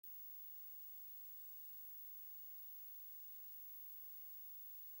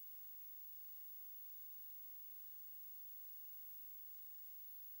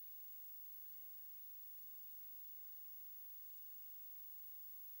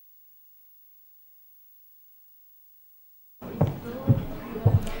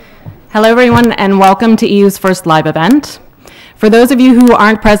Hello everyone and welcome to EU's first live event. For those of you who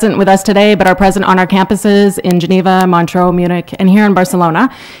aren't present with us today but are present on our campuses in Geneva, Montreux, Munich, and here in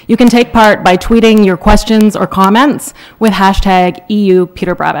Barcelona, you can take part by tweeting your questions or comments with hashtag EU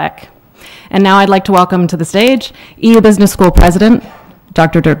Peter Brabeck. And now I'd like to welcome to the stage EU Business School President,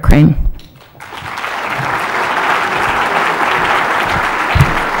 Dr. Dirk Crane.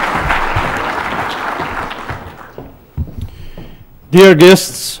 Dear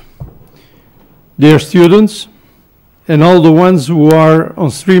guests, dear students, and all the ones who are on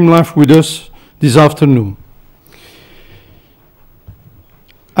stream live with us this afternoon.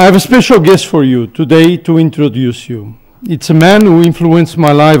 I have a special guest for you today to introduce you. It's a man who influenced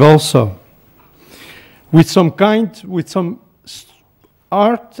my life also, with some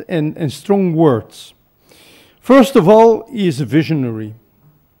art and strong words. First of all, he is a visionary.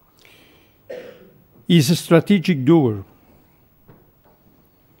 He is a strategic doer.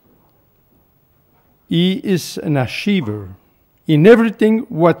 He is an achiever. In everything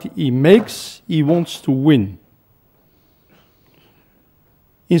what he makes, he wants to win.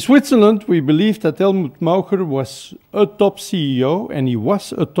 In Switzerland, we believe that Helmut Maucher was a top CEO, and he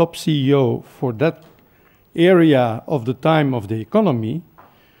was a top CEO for that area of the time of the economy.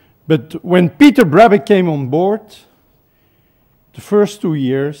 But when Peter Brabeck came on board, the first 2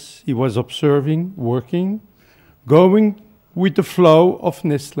 years, he was observing, working, going with the flow of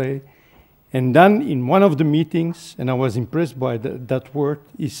Nestlé. And then in one of the meetings, and I was impressed by that word,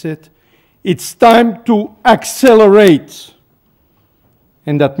 he said, it's time to accelerate.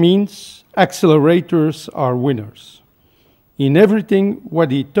 And that means accelerators are winners. In everything what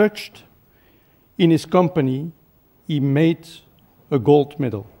he touched in his company, he made a gold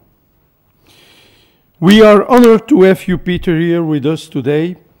medal. We are honored to have you, Peter, here with us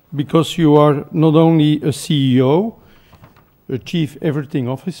today, because you are not only a CEO, a Chief Everything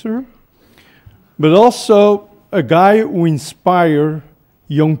Officer, but also a guy who inspires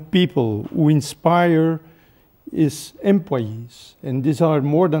young people, who inspires his employees. And these are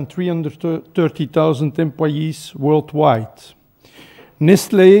more than 330,000 employees worldwide.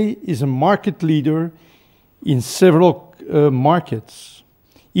 Nestlé is a market leader in several markets.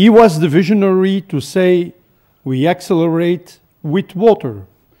 He was the visionary to say, we accelerate with water.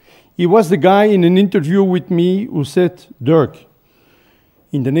 He was the guy in an interview with me who said, Dirk,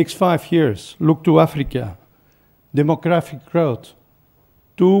 in the next 5 years, look to Africa, demographic growth.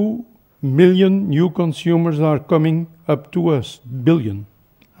 2 million new consumers are coming up to us, billion.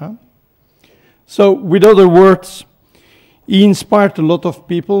 Huh? So with other words, he inspired a lot of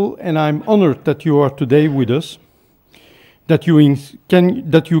people, and I'm honored that you are today with us, that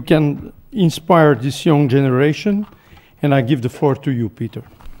you can inspire this young generation, and I give the floor to you, Peter.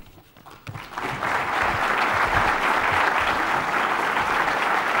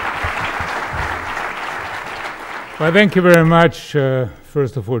 Well, thank you very much,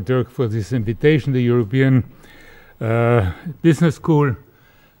 first of all, Dirk, for this invitation, the European Business School,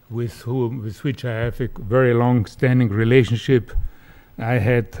 with which I have a very long-standing relationship. I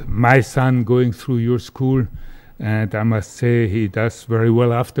had my son going through your school, and I must say he does very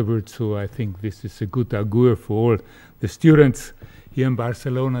well afterwards, so I think this is a good augur for all the students here in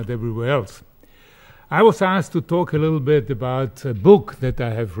Barcelona and everywhere else. I was asked to talk a little bit about a book that I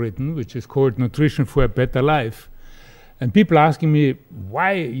have written, which is called Nutrition for a Better Life. And people asking me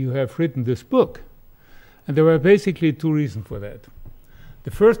why you have written this book. And there were basically two reasons for that. The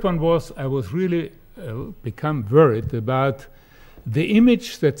first one was I was really become worried about the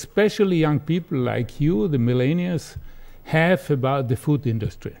image that especially young people like you, the millennials, have about the food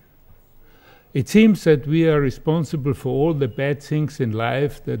industry. It seems that we are responsible for all the bad things in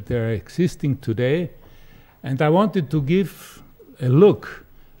life that are existing today. And I wanted to give a look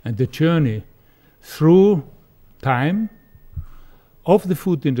and a journey through time of the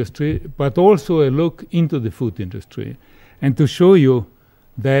food industry, but also a look into the food industry, and to show you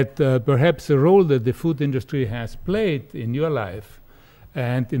that perhaps the role that the food industry has played in your life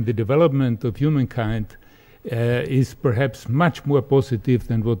and in the development of humankind is perhaps much more positive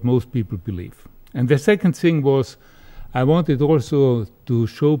than what most people believe. And the second thing was I wanted also to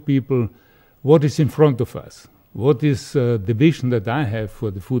show people what is in front of us, what is the vision that I have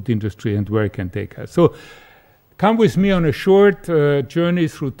for the food industry and where it can take us. So come with me on a short journey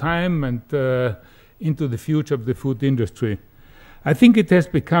through time and into the future of the food industry. I think it has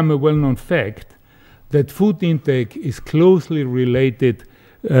become a well-known fact that food intake is closely related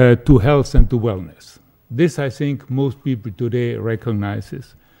to health and to wellness. This, I think, most people today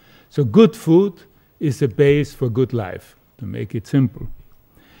recognizes. So good food is a base for good life, to make it simple.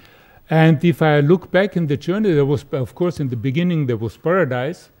 And if I look back in the journey, there was, of course, in the beginning there was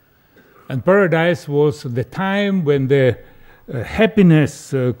paradise, And paradise was the time when the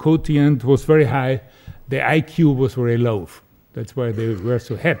happiness quotient was very high, the IQ was very low. That's why they were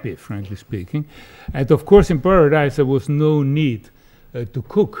so happy, frankly speaking. And of course, in paradise, there was no need to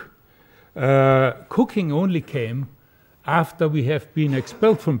cook. Cooking only came after we have been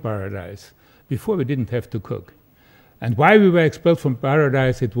expelled from paradise. Before, we didn't have to cook. And why we were expelled from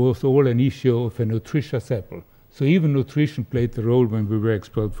paradise, it was all an issue of a nutritious apple. So even nutrition played a role when we were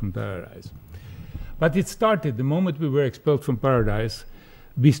expelled from paradise. But it started, the moment we were expelled from paradise,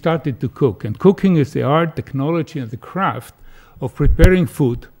 we started to cook. And cooking is the art, technology, and the craft of preparing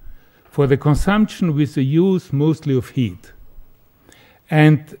food for the consumption with the use mostly of heat.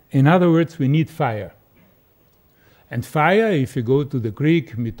 And in other words, we need fire. And fire, if you go to the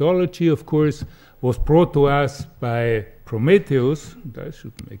Greek mythology, of course, was brought to us by Prometheus. I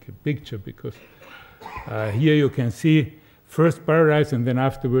should make a picture because here you can see first paradise and then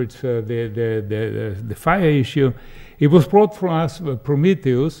afterwards the fire issue. It was brought for us by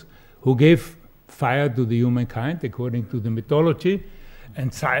Prometheus, who gave fire to the humankind, according to the mythology.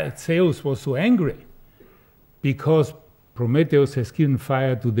 And Zeus was so angry because Prometheus has given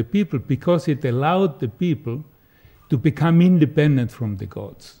fire to the people, because it allowed the people to become independent from the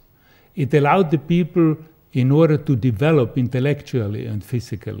gods. It allowed the people in order to develop intellectually and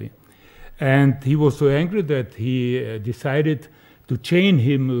physically. And he was so angry that he decided to chain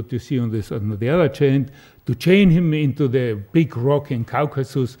him, what you see on the other chain, to chain him into the big rock in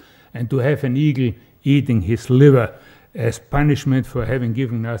Caucasus and to have an eagle eating his liver as punishment for having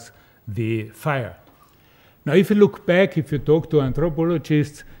given us the fire. Now, if you look back, if you talk to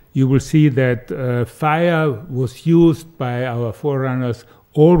anthropologists, you will see that fire was used by our forerunners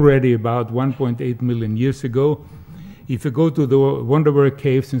already about 1.8 million years ago. If you go to the Wonderwork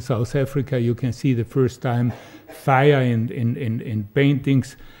caves in South Africa, you can see the first time fire in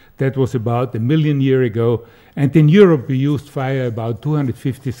paintings. That was about 1 million years ago. And in Europe, we used fire about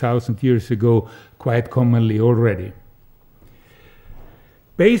 250,000 years ago, quite commonly already.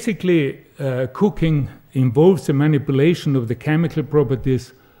 Basically, cooking involves the manipulation of the chemical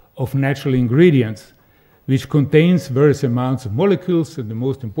properties of natural ingredients, which contains various amounts of molecules, and the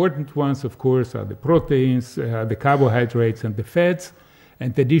most important ones, of course, are the proteins, the carbohydrates, and the fats.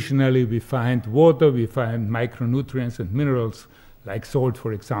 And additionally, we find water, we find micronutrients and minerals, like salt,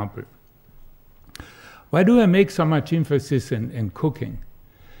 for example. Why do I make so much emphasis in cooking?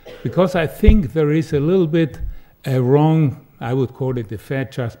 Because I think there is a little bit a wrong, I would call it a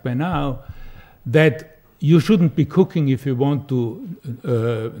fad just by now, that you shouldn't be cooking if you want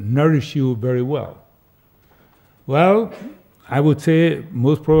to nourish you very well. Well, I would say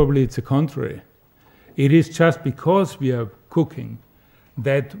most probably it's the contrary. It is just because we are cooking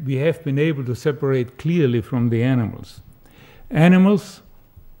that we have been able to separate clearly from the animals. Animals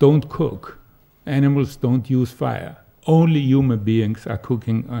don't cook. Animals don't use fire. Only human beings are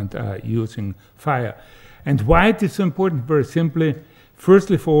cooking and are using fire. And why it is so important? Very simply, first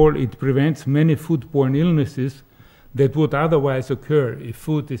of all, it prevents many foodborne illnesses that would otherwise occur if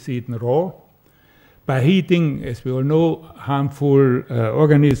food is eaten raw. By heating, as we all know, harmful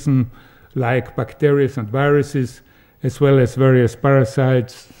organisms like bacteria and viruses, as well as various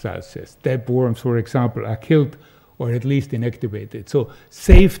parasites, such as tapeworms, for example, are killed or at least inactivated. So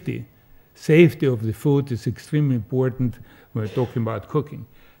safety of the food is extremely important when we're talking about cooking.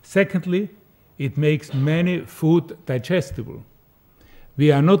 Secondly, it makes many food digestible.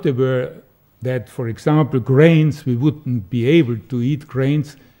 We are not aware that, for example, grains, we wouldn't be able to eat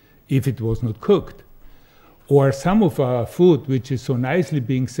grains if it was not cooked. Or some of our food, which is so nicely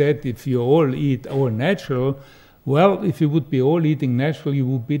being said, if you all eat all natural, well, if you would be all eating natural, you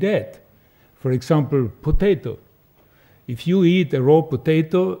would be dead. For example, potato. If you eat a raw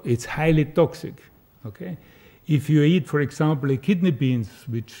potato, it's highly toxic. Okay? If you eat, for example, kidney beans,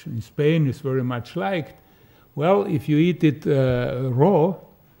 which in Spain is very much liked, well, if you eat it raw,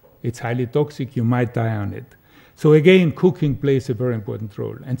 it's highly toxic, you might die on it. So again, cooking plays a very important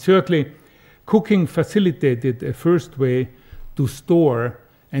role. And certainly, cooking facilitated a first way to store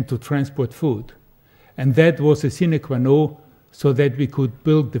and to transport food. And that was a sine qua non so that we could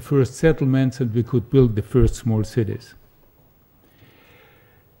build the first settlements and we could build the first small cities.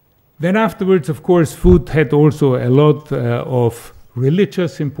 Then afterwards, of course, food had also a lot of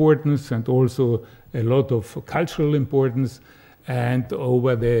religious importance and also a lot of cultural importance. And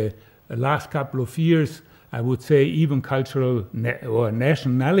over the last couple of years, I would say even cultural or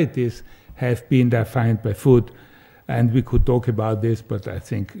nationalities have been defined by food. And we could talk about this, but I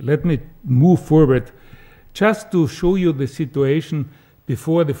think let me move forward just to show you the situation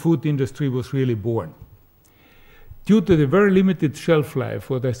before the food industry was really born. due to the very limited shelf life,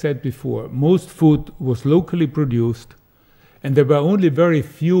 what I said before, most food was locally produced, and there were only very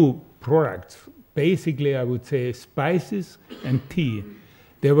few products. Basically, I would say spices and tea.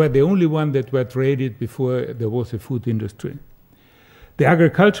 They were the only ones that were traded before there was a food industry. The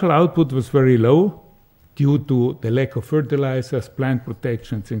agricultural output was very low due to the lack of fertilizers, plant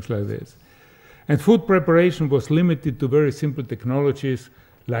protection, things like this. And food preparation was limited to very simple technologies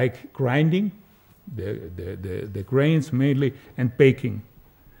like grinding, the grains mainly, and baking.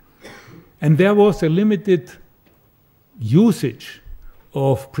 And there was a limited usage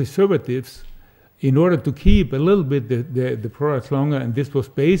of preservatives in order to keep a little bit the products longer, and this was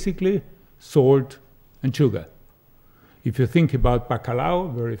basically salt and sugar. If you think about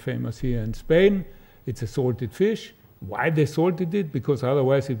bacalao, very famous here in Spain, it's a salted fish. Why they salted it? Because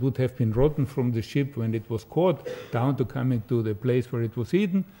otherwise it would have been rotten from the ship when it was caught down to coming to the place where it was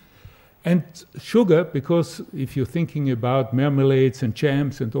eaten. And sugar, because if you're thinking about marmalades and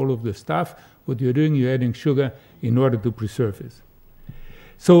jams and all of the stuff, what you're doing, you're adding sugar in order to preserve it.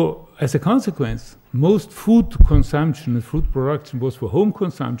 So as a consequence, most food consumption and food production was for home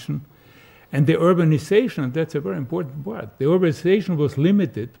consumption, and the urbanization, and that's a very important part, the urbanization was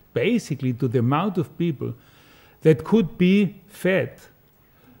limited basically to the amount of people that could be fed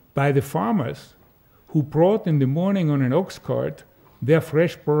by the farmers who brought in the morning on an ox cart their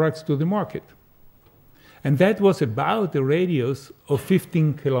fresh products to the market. And that was about a radius of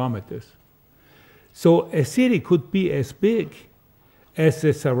 15 kilometers. So a city could be as big as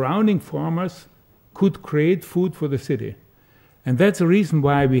the surrounding farmers could create food for the city. And that's the reason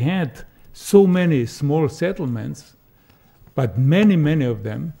why we had so many small settlements, but many, many of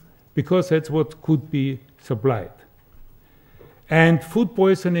them, because that's what could be supplied. And food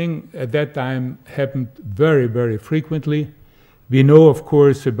poisoning at that time happened very, very frequently. We know, of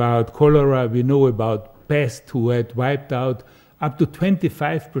course, about cholera. We know about pest, who had wiped out up to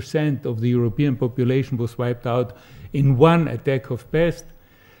 25% of the European population was wiped out in one attack of pest.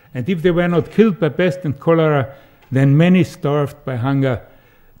 And if they were not killed by pest and cholera, then many starved by hunger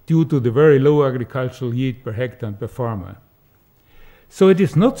due to the very low agricultural yield per hectare and per farmer. So it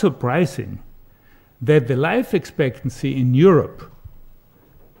is not surprising that the life expectancy in Europe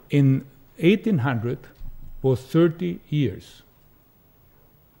in 1800 was 30 years.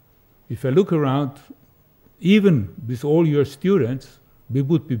 If I look around, even with all your students, we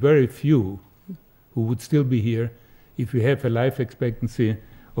would be very few who would still be here if we have a life expectancy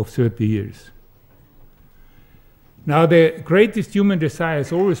of 30 years. Now, the greatest human desire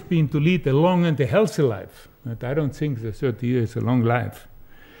has always been to lead a long and a healthy life. But I don't think that 30 years is a long life.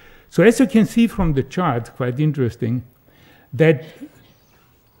 So as you can see from the chart, quite interesting, that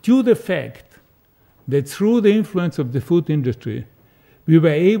due to the fact that through the influence of the food industry, we were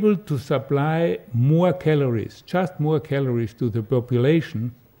able to supply more calories, just more calories to the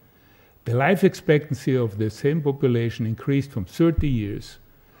population, the life expectancy of the same population increased from 30 years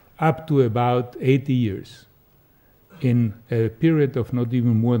up to about 80 years in a period of not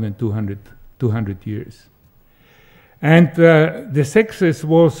even more than 200 years. And the success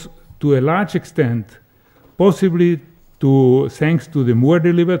was, to a large extent, possibly thanks to the more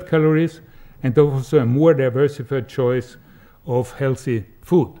delivered calories and also a more diversified choice of healthy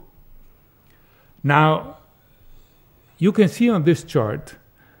food. Now, you can see on this chart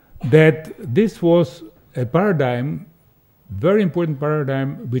that this was a paradigm, very important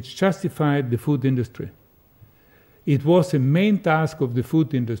paradigm, which justified the food industry. It was a main task of the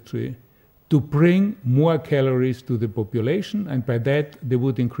food industry to bring more calories to the population, and by that they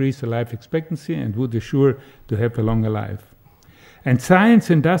would increase the life expectancy and would assure to have a longer life. And science,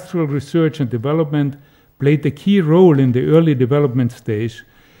 industrial research and development played a key role in the early development stage.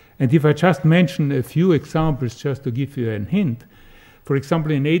 And if I just mention a few examples just to give you a hint, for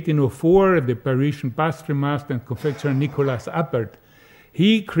example, in 1804, the Parisian pastry master and confectioner Nicolas Appert,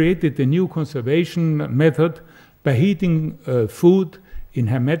 he created a new conservation method by heating food in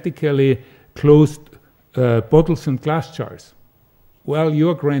hermetically closed bottles and glass jars. Well,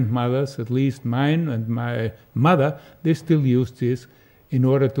 your grandmothers, at least mine and my mother, they still used this in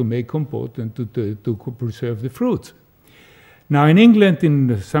order to make compote and to preserve the fruits. Now, in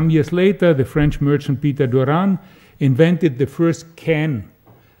England, some years later, the French merchant Peter Durand invented the first can,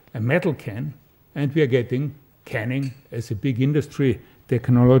 a metal can, and we are getting canning as a big industry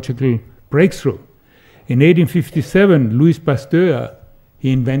technological breakthrough. In 1857, Louis Pasteur,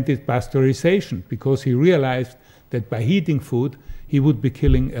 he invented pasteurization because he realized that by heating food, he would be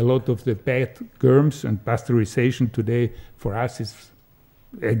killing a lot of the bad germs, and pasteurization today for us is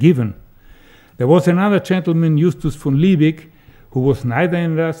a given. There was another gentleman, Justus von Liebig, who was neither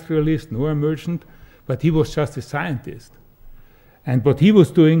an industrialist nor a merchant, but he was just a scientist. And what he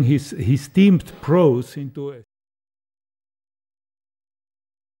was doing, he steamed prose into a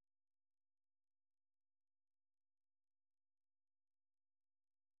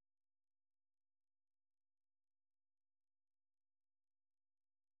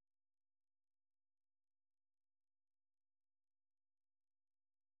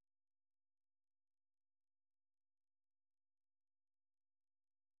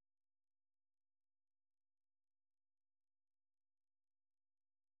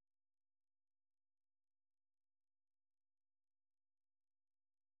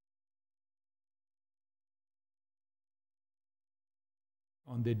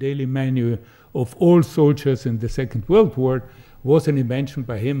on the daily menu of all soldiers in the Second World War was an invention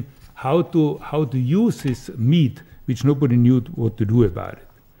by him how to use this meat, which nobody knew what to do about it.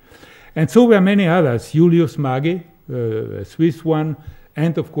 And so were many others, Julius Maggi, a Swiss one,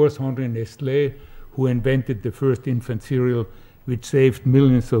 and of course Henri Nestlé, who invented the first infant cereal, which saved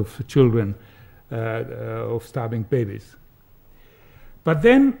millions of children of starving babies. But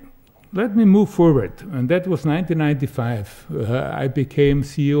then, let me move forward, and that was 1995. I became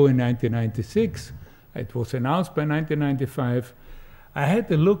CEO in 1996. It was announced by 1995. I had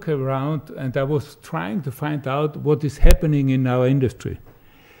to look around, and I was trying to find out what is happening in our industry.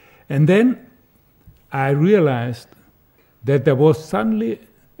 And then I realized that there was suddenly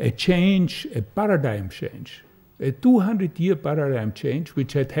a change, a paradigm change, a 200-year paradigm change,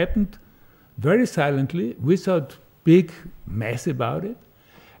 which had happened very silently, without big mess about it.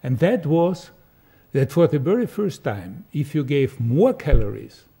 And that was that for the very first time, if you gave more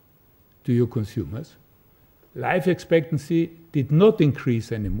calories to your consumers, life expectancy did not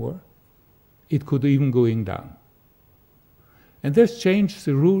increase anymore. It could even going down. And this changed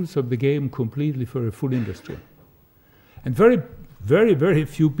the rules of the game completely for a full industry. And very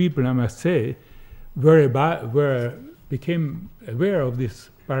few people, I must say, became aware of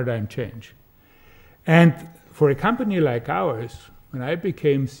this paradigm change. And for a company like ours, when I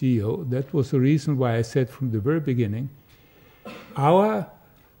became CEO, that was the reason why I said from the very beginning, our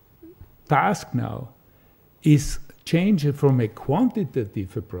task now is changing from a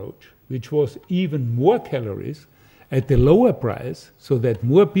quantitative approach, which was even more calories at a lower price so that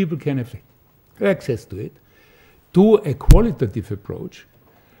more people can have access to it, to a qualitative approach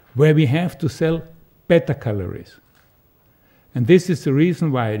where we have to sell better calories. And this is the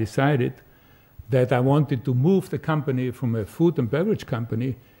reason why I decided that I wanted to move the company from a food and beverage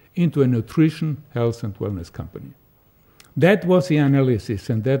company into a nutrition, health, and wellness company. That was the analysis,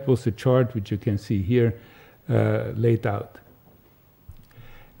 and that was the chart which you can see here laid out.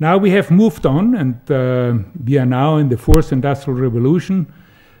 Now we have moved on, and we are now in the fourth industrial revolution,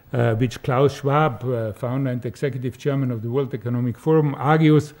 which Klaus Schwab, founder and executive chairman of the World Economic Forum,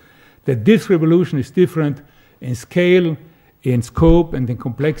 argues that this revolution is different in scale, in scope, and in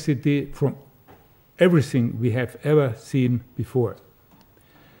complexity from everything we have ever seen before.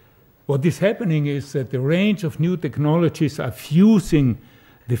 What is happening is that the range of new technologies are fusing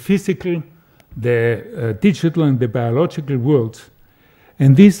the physical, the digital, and the biological worlds.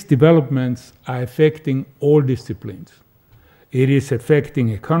 And these developments are affecting all disciplines. It is affecting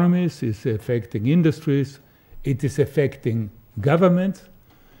economies, it's affecting industries, it is affecting governments,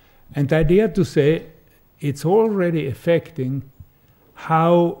 and I dare to say it's already affecting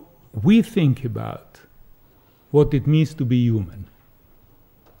how we think about what it means to be human.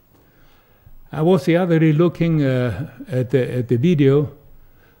 I was the other day looking at the video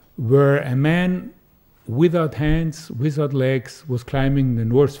where a man without hands, without legs, was climbing the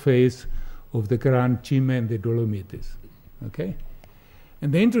north face of the Gran Cime in the Dolomites. Okay?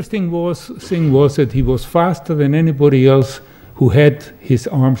 And the interesting thing was that he was faster than anybody else who had his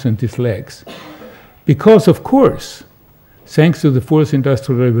arms and his legs. Because, of course, thanks to the fourth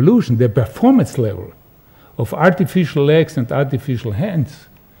industrial revolution, the performance level of artificial legs and artificial hands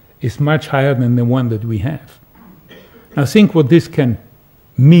is much higher than the one that we have. Now think what this can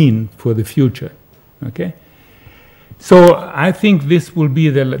mean for the future. Okay? So I think this will be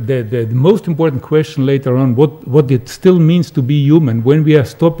the most important question later on, what it still means to be human, when we are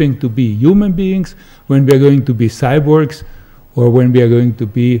stopping to be human beings, when we are going to be cyborgs, or when we are going to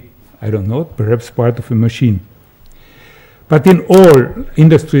be, I don't know, perhaps part of a machine. But in all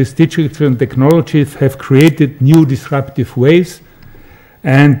industries, digital technologies have created new disruptive ways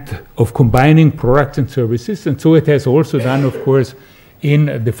and of combining products and services, and so it has also done, of course,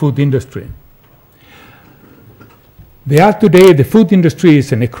 in the food industry. Today, the food industry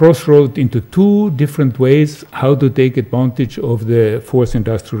is in a crossroad into two different ways how to take advantage of the fourth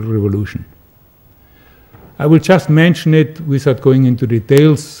industrial revolution. I will just mention it without going into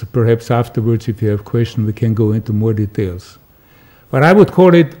details. Perhaps afterwards, if you have questions, we can go into more details. But I would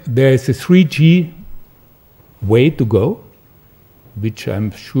call it, there is a 3G way to go, which I'm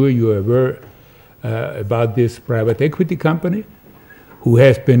sure you are aware about this private equity company, who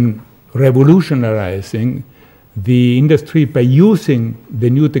has been revolutionizing the industry by using the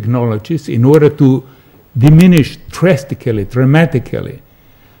new technologies in order to diminish dramatically,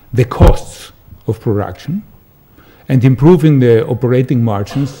 the costs of production and improving the operating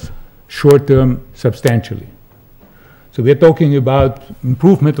margins short-term substantially. So we're talking about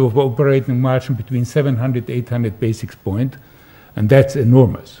improvement of operating margin between 700 to 800 basis points, and that's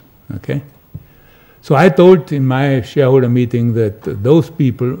enormous, okay? So I told in my shareholder meeting that those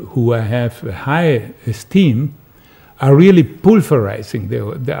people who I have a high esteem are really pulverizing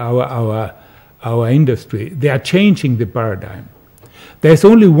our industry. They are changing the paradigm. There's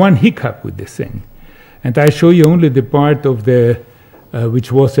only one hiccup with this thing, and I show you only the part of the,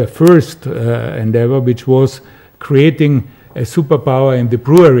 which was a first endeavor, which was creating a superpower in the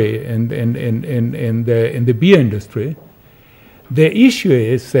brewery and in the beer industry. The issue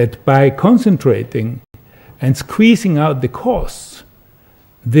is that by concentrating and squeezing out the costs,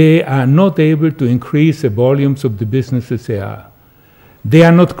 they are not able to increase the volumes of the businesses they are. They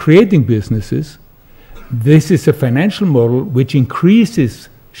are not creating businesses. This is a financial model which increases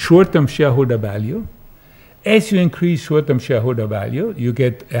short-term shareholder value. As you increase short-term shareholder value, you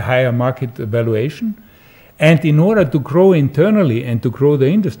get a higher market valuation. And in order to grow internally and to grow the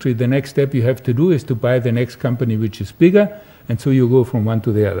industry, the next step you have to do is to buy the next company which is bigger, and so you go from one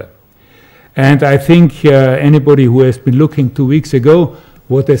to the other. And I think anybody who has been looking 2 weeks ago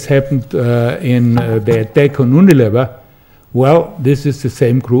what has happened in the attack on Unilever, well, this is the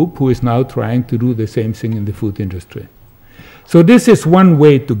same group who is now trying to do the same thing in the food industry. So this is one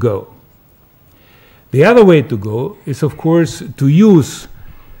way to go. The other way to go is, of course, to use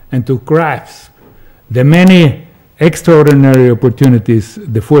and to grasp the many extraordinary opportunities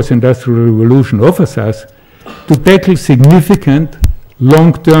the fourth industrial revolution offers us to tackle significant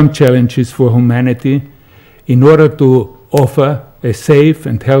long-term challenges for humanity in order to offer a safe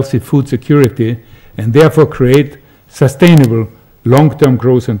and healthy food security and therefore create sustainable long-term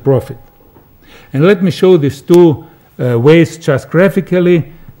growth and profit. And let me show these two ways just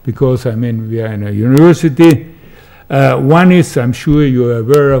graphically, because I mean we are in a university. One is, I'm sure you're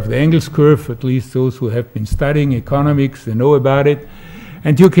aware of the Engels curve, at least those who have been studying economics, they know about it.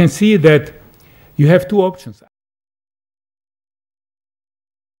 And you can see that you have two options.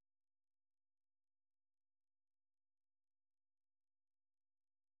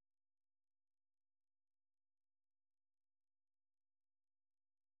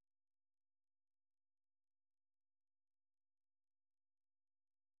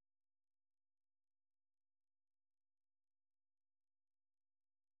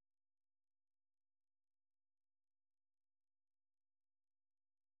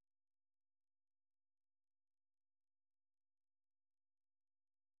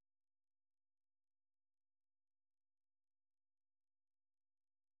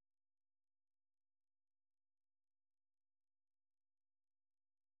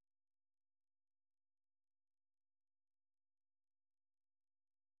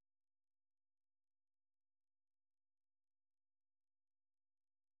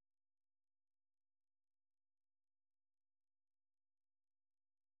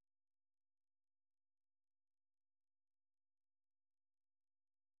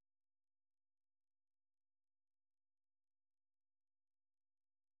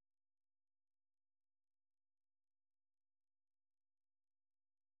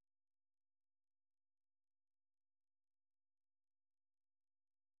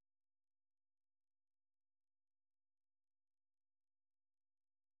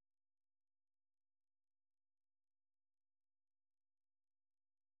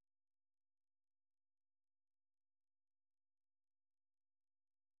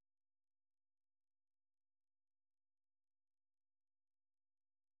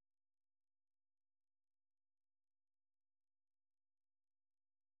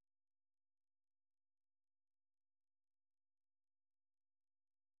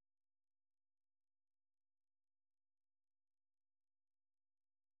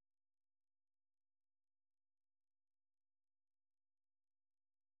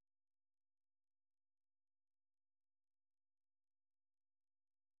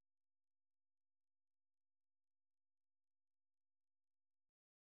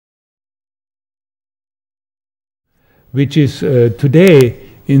 Which is today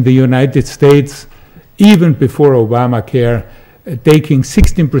in the United States, even before Obamacare, taking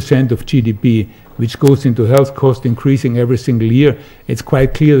 16% of GDP, which goes into health cost increasing every single year, it's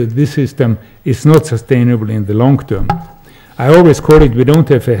quite clear that this system is not sustainable in the long term. I always call it, we don't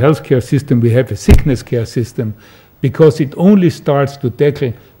have a healthcare system, we have a sickness care system, because it only starts to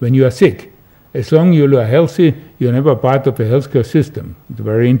tackle when you are sick. As long as you are healthy, you're never part of a healthcare system. It's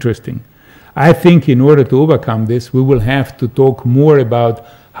very interesting. I think in order to overcome this, we will have to talk more about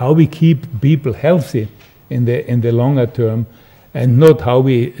how we keep people healthy in the longer term, and not how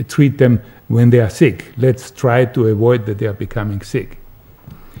we treat them when they are sick. Let's try to avoid that they are becoming sick.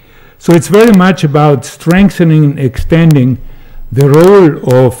 So it's very much about strengthening and extending the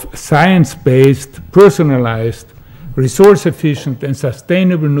role of science-based, personalized, resource-efficient and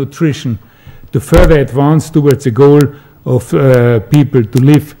sustainable nutrition to further advance towards the goal of people to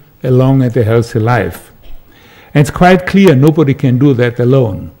live a long and a healthy life. And it's quite clear nobody can do that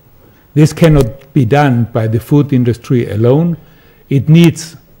alone. This cannot be done by the food industry alone. It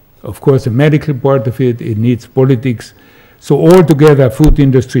needs, of course, a medical part of it. It needs politics. So altogether, food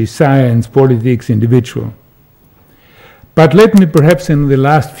industry, science, politics, individual. But let me perhaps in the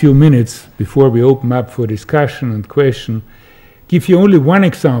last few minutes, before we open up for discussion and question, give you only one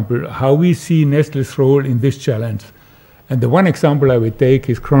example how we see Nestlé's role in this challenge. And the one example I would take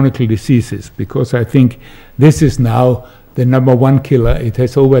is chronic diseases, because I think this is now the number one killer. It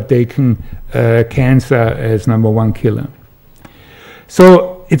has overtaken cancer as number one killer.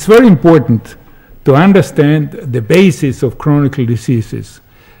 So it's very important to understand the basis of chronic diseases.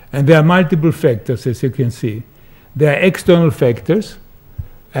 And there are multiple factors, as you can see. There are external factors,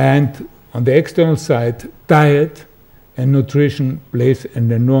 and on the external side, diet and nutrition plays an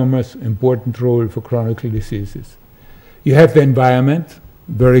enormous important role for chronic diseases. You have the environment,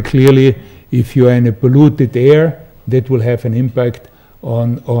 very clearly, if you are in a polluted air, that will have an impact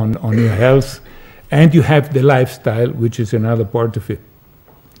on your health. And you have the lifestyle, which is another part of it.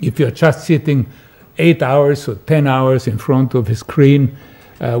 If you're just sitting 8 hours or 10 hours in front of a screen,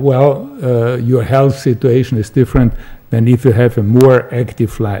 your health situation is different than if you have a more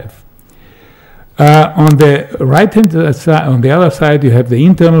active life. On the right-hand side, on the other side, you have the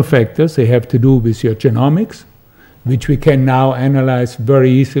internal factors. They have to do with your genomics, which we can now analyze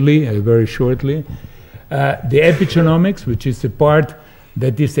very easily, very shortly. The epigenomics, which is the part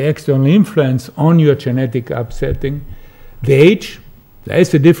that is the external influence on your genetic upsetting. The age, there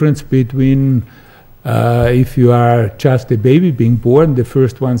is a difference between if you are just a baby being born the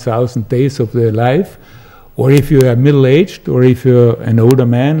first 1,000 days of their life, or if you are middle-aged, or if you're an older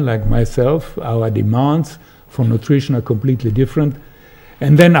man like myself. Our demands for nutrition are completely different.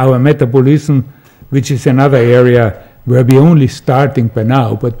 And then our metabolism, which is another area where we're only starting by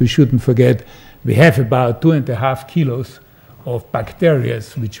now, but we shouldn't forget we have about 2.5 kilos of bacteria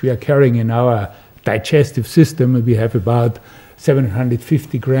which we are carrying in our digestive system, and we have about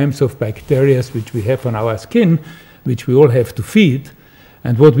 750 grams of bacteria which we have on our skin, which we all have to feed.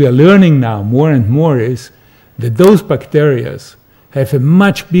 And what we are learning now more and more is that those bacteria have a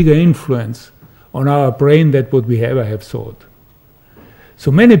much bigger influence on our brain than what we ever have thought.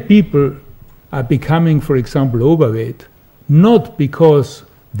 So many people are becoming, for example, overweight, not because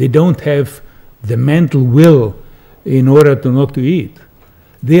they don't have the mental will in order to not to eat.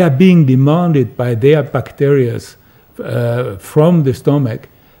 They are being demanded by their bacteria from the stomach.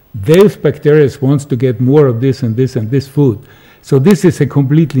 Those bacteria wants to get more of this and this and this food. So this is a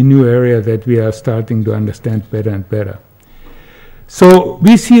completely new area that we are starting to understand better and better. So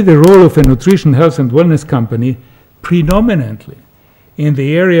we see the role of a nutrition, health and wellness company predominantly in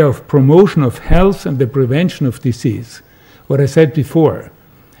the area of promotion of health and the prevention of disease. What I said before,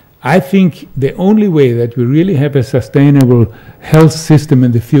 I think the only way that we really have a sustainable health system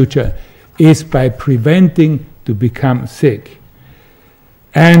in the future is by preventing to become sick.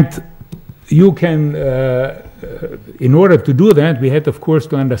 And you can, in order to do that, we had, of course,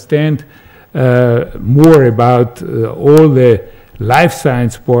 to understand more about all the life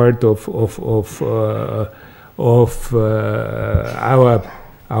science part of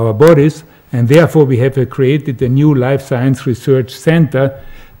our bodies, and therefore we have created a new life science research center,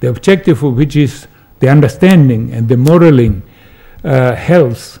 the objective of which is the understanding and the modeling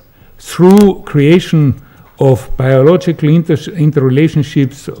health through creation of biological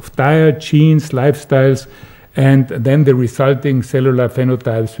interrelationships of diet, genes, lifestyles, and then the resulting cellular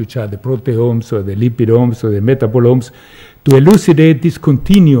phenotypes, which are the proteomes or the lipidomes or the metabolomes, to elucidate this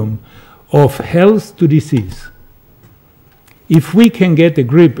continuum of health to disease. If we can get a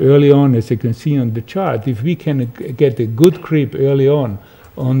grip early on, as you can see on the chart, if we can get a good grip early on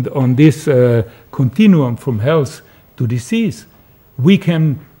this continuum from health to disease, we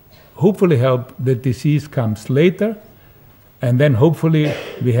can hopefully help that disease comes later And then hopefully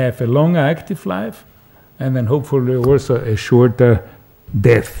we have a longer active life, and then hopefully also a shorter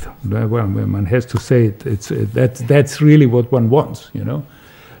death. Well, one has to say it. That's really what one wants, you know.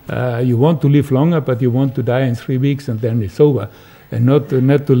 You want to live longer, but you want to die in 3 weeks and then it's over. And not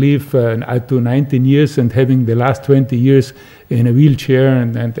to live up to 19 years and having the last 20 years in a wheelchair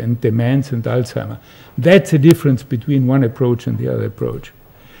and dementia and Alzheimer. That's the difference between one approach and the other approach.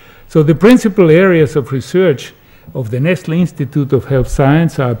 So the principal areas of research of the Nestlé Institute of Health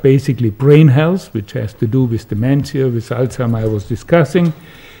Science are basically brain health, which has to do with dementia, with Alzheimer I was discussing.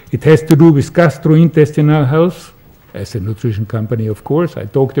 It has to do with gastrointestinal health, as a nutrition company, of course. I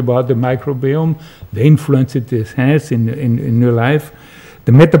talked about the microbiome, the influence it has in your life,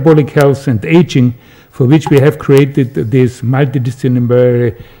 the metabolic health and aging, for which we have created these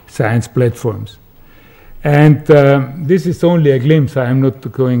multidisciplinary science platforms. And this is only a glimpse. I am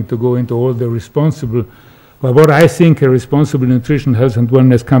not going to go into all the responsible, but what I think a responsible nutrition, health and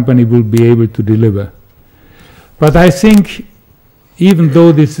wellness company will be able to deliver. But I think, even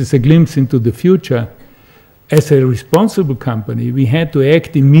though this is a glimpse into the future, as a responsible company, we had to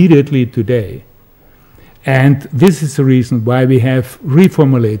act immediately today. And this is the reason why we have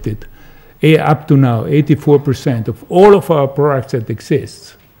reformulated up to now 84% of all of our products that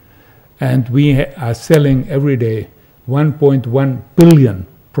exists. And we are selling every day 1.1 billion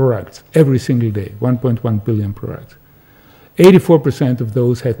products, every single day, 1.1 billion products. 84% of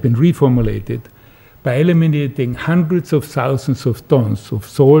those have been reformulated by eliminating hundreds of thousands of tons of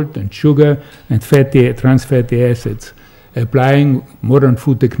salt and sugar and trans fatty acids, applying modern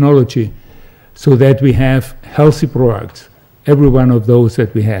food technology so that we have healthy products, every one of those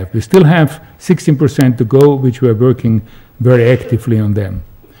that we have. We still have 16% to go, which we are working very actively on them.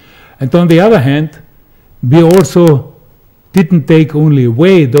 And on the other hand, we also didn't take only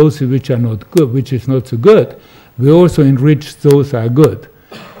away those which are not good, which is not so good. We also enriched those are good.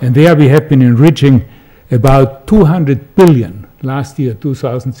 And there we have been enriching about 200 billion, last year,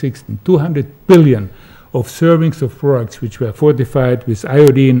 2016, 200 billion of servings of products which were fortified with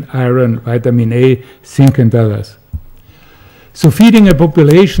iodine, iron, vitamin A, zinc and others. So feeding a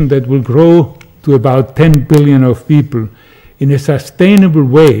population that will grow to about 10 billion of people in a sustainable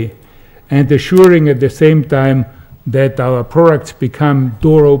way and assuring at the same time that our products become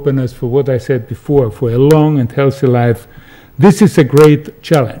door openers for what I said before, for a long and healthy life, this is a great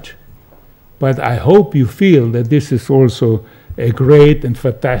challenge. But I hope you feel that this is also a great and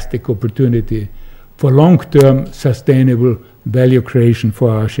fantastic opportunity for long-term sustainable value creation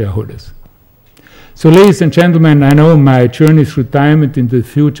for our shareholders. So ladies and gentlemen, I know my journey through retirement into the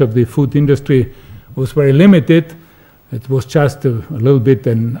future of the food industry was very limited. It was just a little bit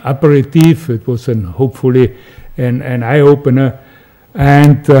an aperitif. It was hopefully an eye-opener.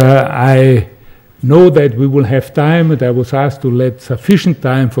 And I know that we will have time, and I was asked to let sufficient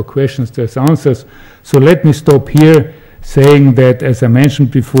time for questions and answers. So let me stop here saying that, as I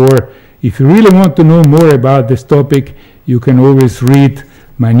mentioned before, if you really want to know more about this topic, you can always read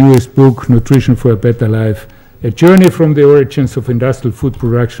my newest book, Nutrition for a Better Life, A Journey from the Origins of Industrial Food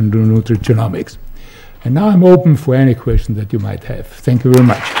Production to Nutrigenomics. And now I'm open for any question that you might have. Thank you very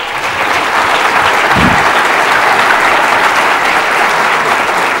much.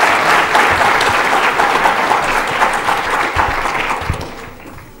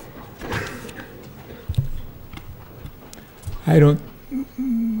 I don't.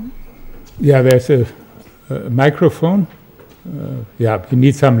 Yeah, there's a microphone. Yeah, you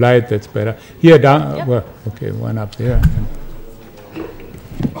need some light, that's better. Here, down. Yep. Well, okay, one up there.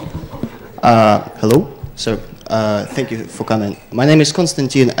 Hello. So, thank you for coming. My name is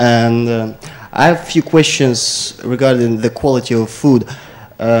Konstantin, and I have a few questions regarding the quality of food.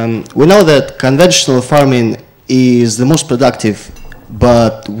 We know that conventional farming is the most productive,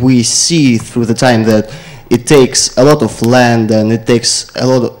 but we see through the time that it takes a lot of land and it takes a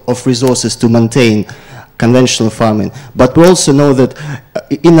lot of resources to maintain conventional farming. But we also know that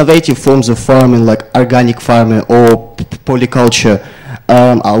innovative forms of farming like organic farming or polyculture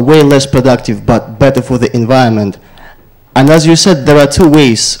are way less productive but better for the environment. And as you said, there are two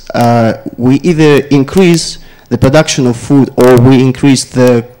ways. We either increase the production of food or we increase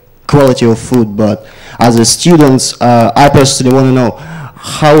the quality of food. But as a student, I personally want to know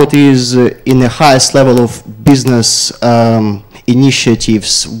how it is in the highest level of business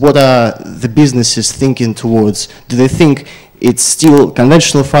initiatives. What are the businesses thinking towards? Do they think it's still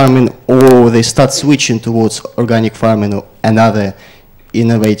conventional farming, or they start switching towards organic farming and other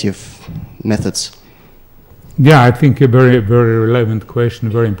innovative methods? Yeah, I think a very, very relevant question,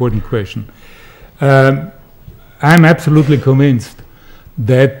 a very important question. I'm absolutely convinced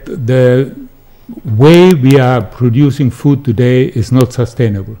that the way we are producing food today is not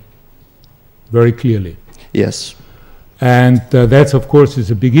sustainable, very clearly. Yes. And that's, of course,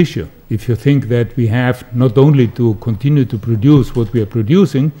 is a big issue. If you think that we have not only to continue to produce what we are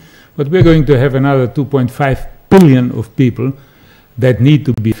producing, but we're going to have another 2.5 billion of people that need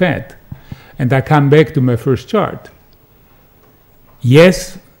to be fed. And I come back to my first chart.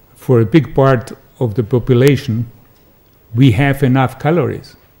 Yes, for a big part of the population, we have enough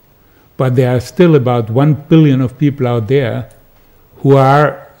calories. But there are still about 1 billion of people out there who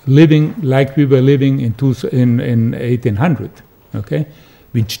are living like we were living in 1800, okay,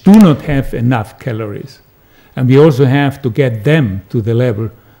 which do not have enough calories. And we also have to get them to the level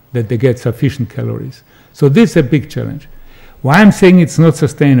that they get sufficient calories. So this is a big challenge. Why I'm saying it's not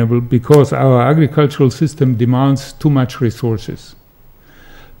sustainable? Because our agricultural system demands too much resources.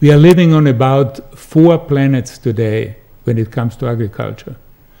 We are living on about 4 planets today when it comes to agriculture.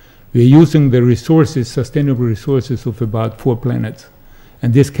 We are using the resources, sustainable resources of about 4 planets.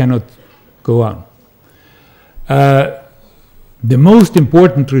 And this cannot go on. The most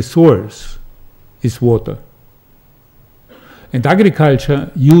important resource is water. And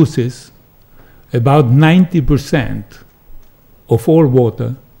agriculture uses about 90% of all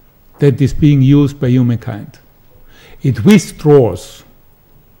water that is being used by humankind. It withdraws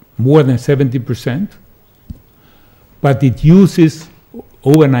more than 70%, but it uses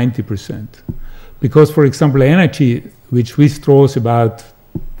over 90%. Because, for example, energy, which withdraws about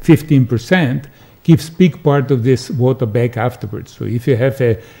 15%, gives big part of this water back afterwards. So if you have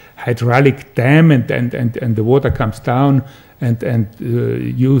a hydraulic dam and the water comes down and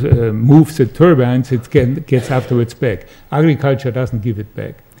moves the turbines, it gets afterwards back. Agriculture doesn't give it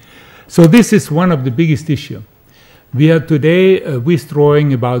back. So this is one of the biggest issues. We are today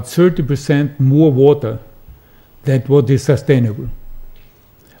withdrawing about 30% more water than what is sustainable.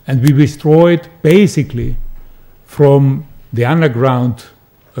 And we withdraw it basically from the underground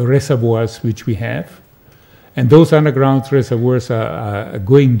reservoirs which we have. And those underground reservoirs are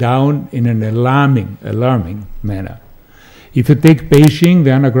going down in an alarming manner. If you take Beijing,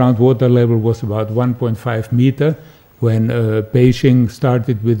 the underground water level was about 1.5 meter when Beijing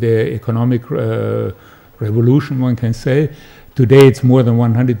started with the economic revolution, one can say. Today it's more than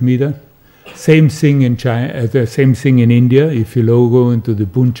 100 meter. Same thing in China, the same thing in India. If you go into the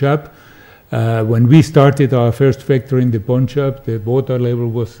Punjab, when we started our first factory in the Punjab, the water level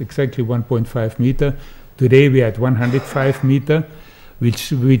was exactly 1.5 meter. Today we are at 105 meter,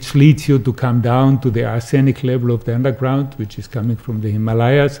 which leads you to come down to the arsenic level of the underground, which is coming from the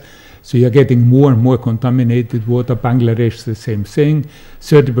Himalayas. So you're getting more and more contaminated water. Bangladesh, the same thing.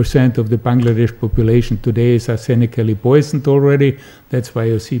 30% of the Bangladesh population today is arsenically poisoned already. That's why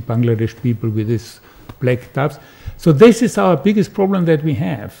you see Bangladesh people with these black tubs. So this is our biggest problem that we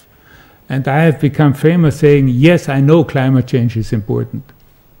have. And I have become famous saying, yes, I know climate change is important.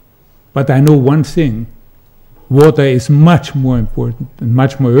 But I know one thing. Water is much more important and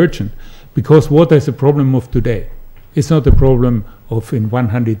much more urgent, because water is a problem of today. It's not a problem of in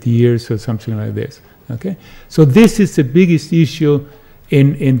 100 years or something like this. Okay? So this is the biggest issue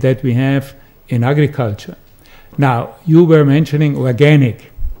in that we have in agriculture. Now, you were mentioning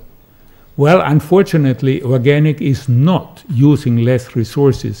organic. Well, unfortunately, organic is not using less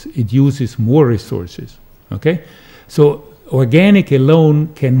resources. It uses more resources. Okay? So organic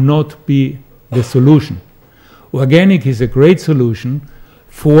alone cannot be the solution. Organic is a great solution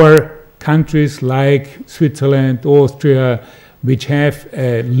for countries like Switzerland, Austria, which have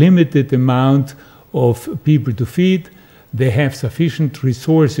a limited amount of people to feed. They have sufficient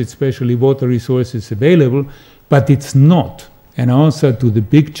resources, especially water resources, available, but it's not an answer to the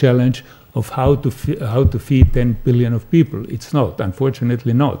big challenge of how to feed 10 billion of people. It's not,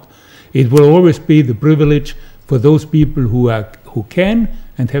 unfortunately not. It will always be the privilege for those people who can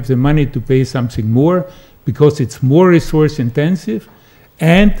and have the money to pay something more, because it's more resource intensive,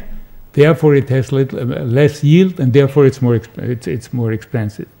 and therefore it has less yield, and therefore it's more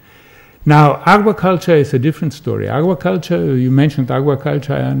expensive. Now, aquaculture is a different story. Aquaculture, you mentioned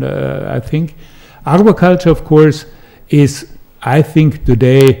aquaculture, and I think aquaculture, of course, is, I think,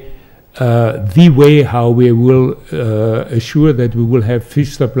 today the way how we will assure that we will have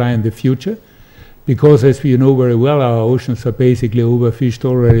fish supply in the future, because as we know very well, our oceans are basically overfished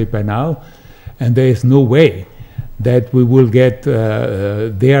already by now. And there is no way that we will get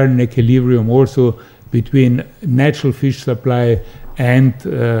there an equilibrium also between natural fish supply and,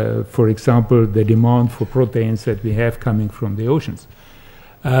 for example, the demand for proteins that we have coming from the oceans.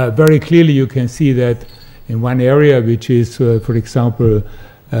 Very clearly you can see that in one area, which is, for example,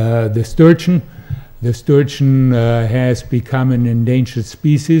 the sturgeon, The sturgeon has become an endangered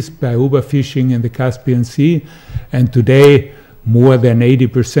species by overfishing in the Caspian Sea, and today more than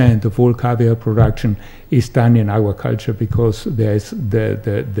 80% of all caviar production is done in aquaculture, because there's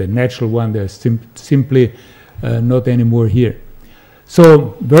the natural one, there's simply not anymore here.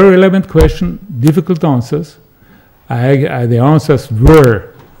 So, very relevant question, difficult answers. The answers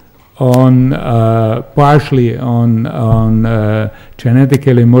were on partially on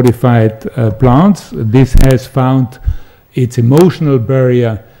genetically modified plants. This has found its emotional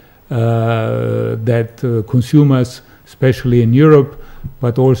barrier that consumers, especially in Europe,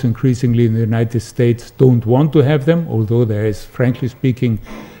 but also increasingly in the United States, don't want to have them, although there is, frankly speaking,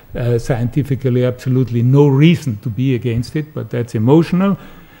 scientifically absolutely no reason to be against it, but that's emotional.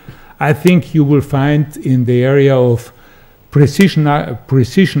 I think you will find in the area of precision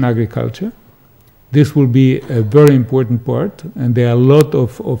agriculture, this will be a very important part, and there are a lot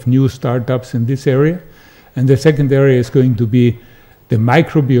of new startups in this area. And the second area is going to be the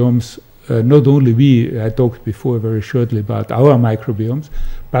microbiomes. Not only I talked before very shortly about our microbiomes,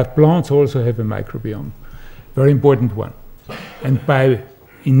 but plants also have a microbiome, very important one. And by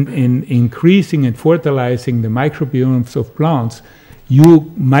in increasing and fertilizing the microbiomes of plants,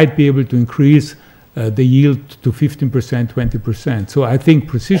 you might be able to increase the yield to 15%, 20%. So I think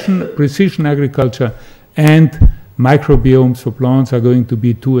precision agriculture and microbiomes for plants are going to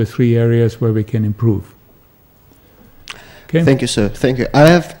be 2 or 3 areas where we can improve. Okay? Thank you, sir. Thank you. I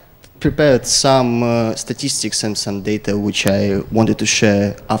have prepared some statistics and some data which I wanted to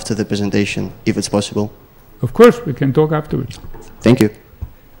share after the presentation, if it's possible. Of course, we can talk afterwards. Thank you.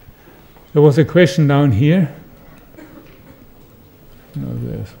 There was a question down here. No,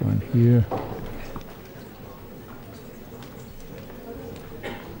 there's one here.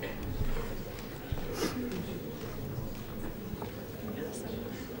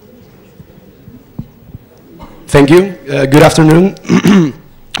 Thank you. Good afternoon.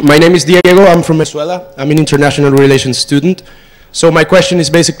 My name is Diego. I'm from Venezuela. I'm an international relations student. So my question is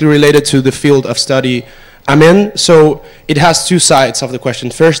basically related to the field of study I'm in. So it has 2 sides of the question.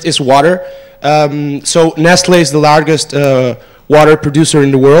 First is water. So Nestlé is the largest water producer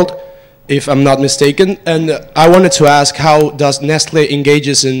in the world, if I'm not mistaken. And I wanted to ask, how does Nestlé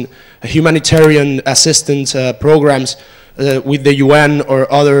engages in humanitarian assistance programs with the UN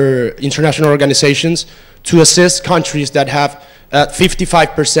or other international organizations to assist countries that have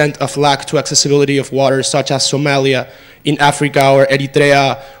 55% of lack to accessibility of water, such as Somalia in Africa, or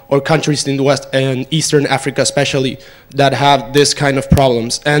Eritrea, or countries in the West and Eastern Africa especially, that have this kind of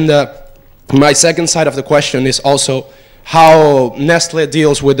problems. And my second side of the question is also how Nestlé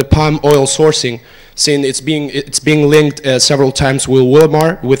deals with the palm oil sourcing, since it's being linked several times with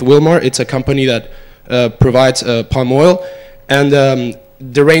Wilmar. It's a company that provides palm oil, and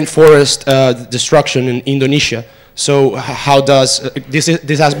the rainforest destruction in Indonesia. So how does this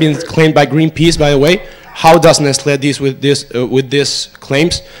has been claimed by Greenpeace, by the way? How does Nestlé deal with these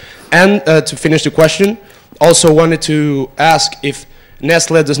claims? And to finish the question, also wanted to ask, if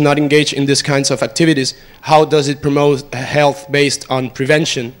Nestlé does not engage in these kinds of activities, how does it promote health based on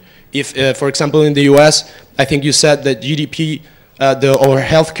prevention? If, for example, in the US, I think you said that GDP or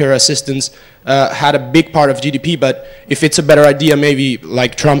healthcare assistance had a big part of GDP, but if it's a better idea, maybe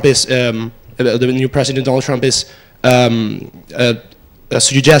like Trump is, the new president Donald Trump is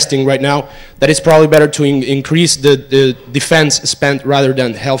suggesting right now, that it's probably better to increase the defense spent rather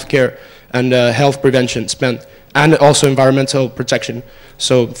than healthcare and health prevention spent, and also environmental protection.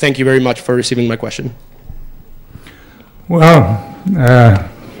 So thank you very much for receiving my question. Well,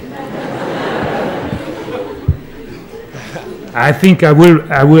 I think I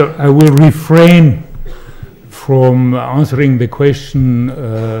will refrain from answering the question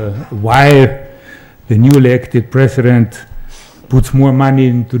why the newly elected president puts more money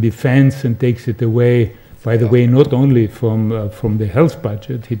into defense and takes it away. By the way, not only from the health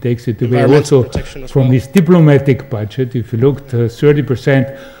budget, he takes it away also from his diplomatic budget. If you looked,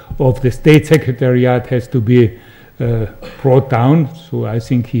 30% of the state secretariat has to be brought down. So I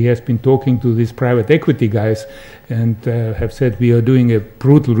think he has been talking to these private equity guys and have said we are doing a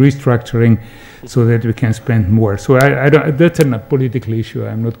brutal restructuring so that we can spend more. So that's a political issue.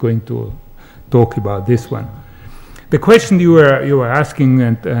 I'm not going to talk about this one. The question you were asking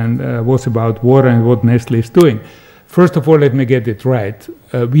and was about water and what Nestlé is doing. First of all, let me get it right.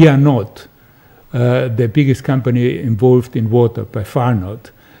 We are not the biggest company involved in water, by far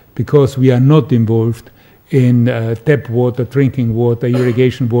not, because we are not involved in tap water, drinking water,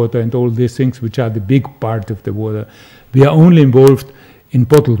 irrigation water, and all these things which are the big part of the water. We are only involved in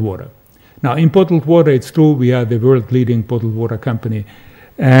bottled water. Now, in bottled water, it's true we are the world-leading bottled water company.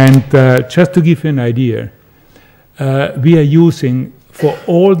 And just to give you an idea, we are using, for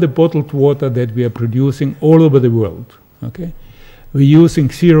all the bottled water that we are producing all over the world, okay, we're using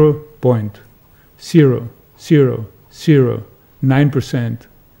 0.0009%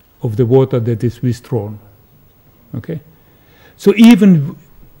 of the water that is withdrawn, okay? So even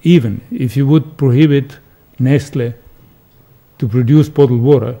if you would prohibit Nestlé to produce bottled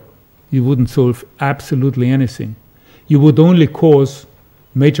water, you wouldn't solve absolutely anything. You would only cause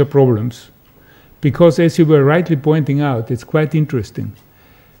major problems. Because as you were rightly pointing out, it's quite interesting.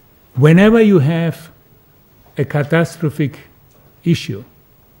 Whenever you have a catastrophic issue,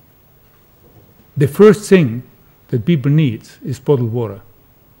 the first thing that people need is bottled water.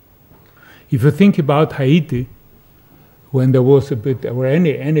 If you think about Haiti, when there was or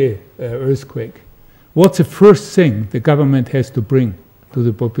any earthquake, what's the first thing the government has to bring to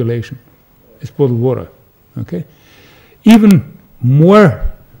the population? It's bottled water, okay? Even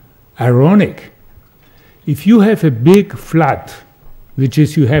more ironic, if you have a big flood, which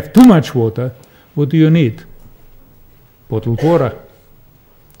is you have too much water, what do you need? Bottled water,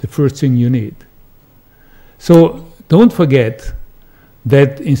 the first thing you need. So don't forget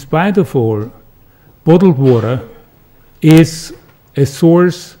that in spite of all, bottled water is a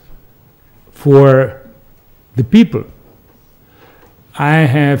source for the people. I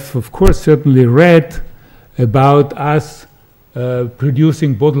have, of course, certainly read about us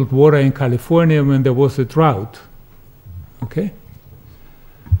producing bottled water in California when there was a drought, okay?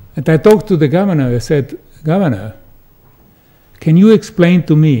 And I talked to the governor. I said, Governor, can you explain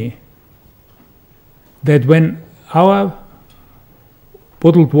to me that when our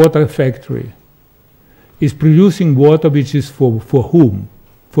bottled water factory is producing water which is for whom?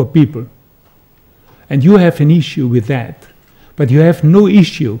 For people. And you have an issue with that, but you have no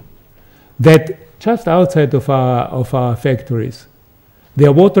issue that just outside of our factories, they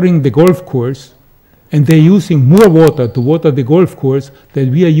are watering the golf course, and they're using more water to water the golf course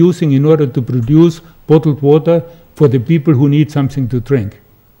than we are using in order to produce bottled water for the people who need something to drink.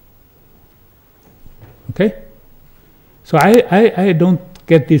 Okay? So I don't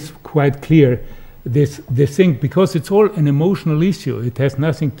get this quite clear, this thing, because it's all an emotional issue. It has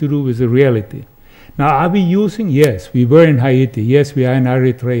nothing to do with the reality. Now, are we using? Yes, we were in Haiti. Yes, we are in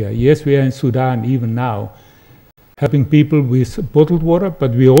Eritrea. Yes, we are in Sudan even now, helping people with bottled water,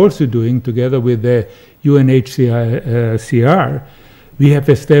 but we're also doing, together with the UNHCR, we have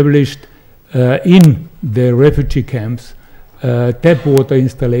established in the refugee camps tap water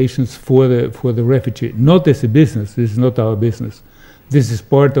installations for the refugee, not as a business. This is not our business. This is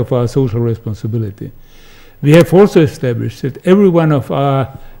part of our social responsibility. We have also established that every one of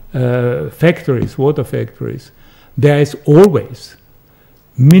our factories, water factories, there is always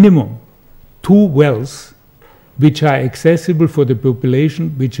minimum 2 wells which are accessible for the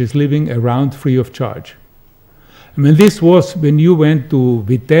population which is living around free of charge. I mean, this was when you went to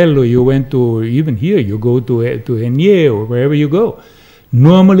Vitel, or you went to, even here, you go to Enier, or wherever you go.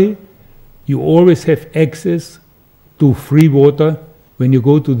 Normally, you always have access to free water when you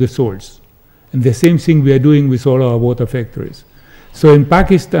go to the source. And the same thing we are doing with all our water factories. So in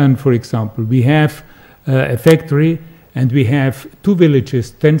Pakistan, for example, we have a factory, and we have 2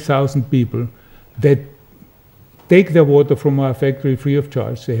 villages, 10,000 people, that take their water from our factory free of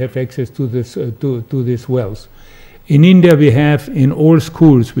charge. They have access to this to these wells. In India, we have in all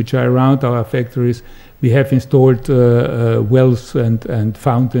schools which are around our factories, we have installed wells and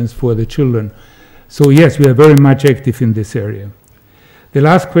fountains for the children. So yes, we are very much active in this area. The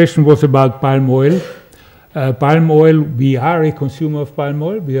last question was about palm oil. Palm oil, we are a consumer of palm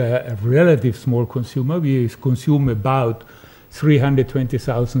oil. We are a relative small consumer. We consume about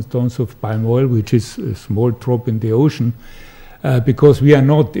 320,000 tons of palm oil, which is a small drop in the ocean, because we are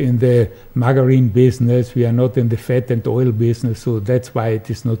not in the margarine business, we are not in the fat and oil business, so that's why it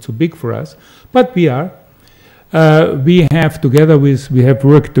is not so big for us. But we are. We have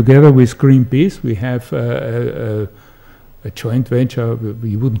worked together with Greenpeace. We have a joint venture.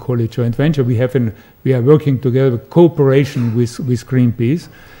 We wouldn't call it joint venture. We are working together, cooperation with Greenpeace,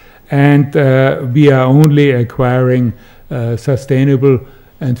 and we are only acquiring sustainable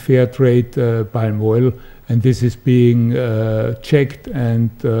and fair trade palm oil, and this is being checked and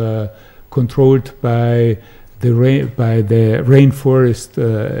controlled by the Rainforest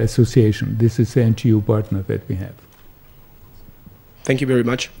Association. This is the NGO partner that we have. Thank you very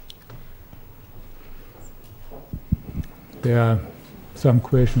much. There are some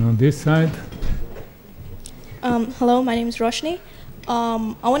questions on this side. Hello, my name is Roshni.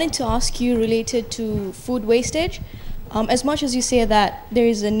 I wanted to ask you related to food wastage. As much as you say that there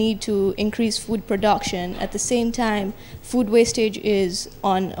is a need to increase food production, at the same time, food wastage is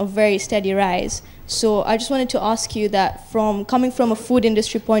on a very steady rise. So I just wanted to ask you that, coming from a food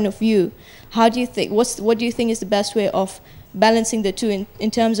industry point of view, how do you think, what do you think is the best way of balancing the two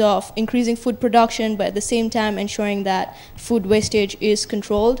in terms of increasing food production, but at the same time ensuring that food wastage is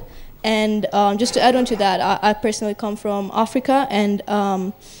controlled? And just to add on to that, I personally come from Africa, and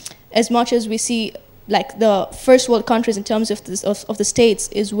as much as we see like the first world countries in terms of the states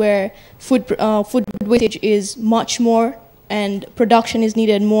is where food wastage is much more and production is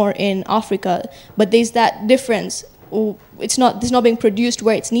needed more in Africa, but there's that difference. It's not being produced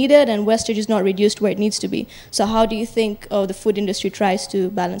where it's needed, and wastage is not reduced where it needs to be. So how do you think the food industry tries to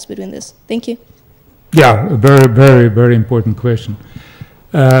balance between this? Thank you. Yeah, a very, very, very important question.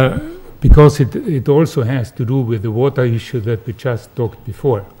 Because it also has to do with the water issue that we just talked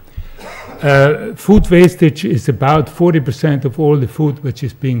before. Food wastage is about 40% of all the food which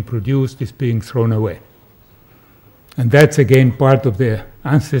is being produced is being thrown away. And that's again part of the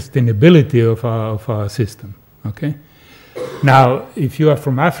unsustainability of our system. Okay? Now, if you are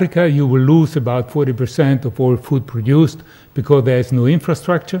from Africa, you will lose about 40% of all food produced because there is no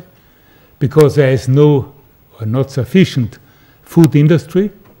infrastructure, because there is no or not sufficient food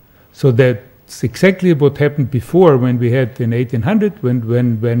industry. So that's exactly what happened before when we had in 1800,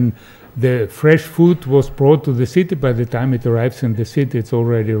 when the fresh food was brought to the city. By the time it arrives in the city, it's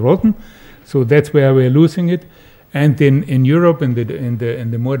already rotten. So that's where we're losing it. And in Europe, in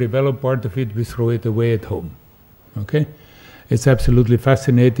the more developed part of it, we throw it away at home. Okay, it's absolutely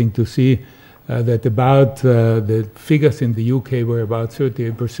fascinating to see that about the figures in the UK were about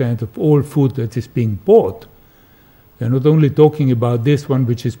 38% of all food that is being bought. We're not only talking about this one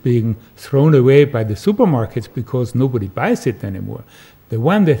which is being thrown away by the supermarkets because nobody buys it anymore. The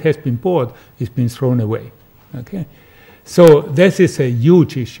one that has been bought is being thrown away. Okay, so this is a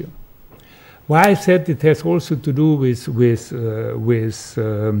huge issue. Why I said it has also to do with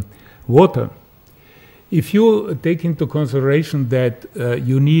water. If you take into consideration that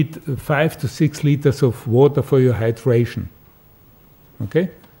you need 5 to 6 liters of water for your hydration,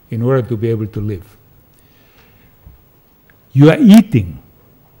 okay, in order to be able to live, you are eating,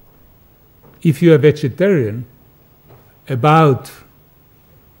 if you are vegetarian, about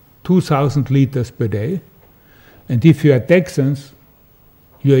 2,000 liters per day, and if you are Texans,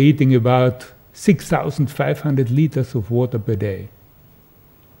 you are eating about 6,500 liters of water per day.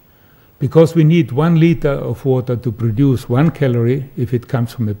 Because we need 1 liter of water to produce 1 calorie if it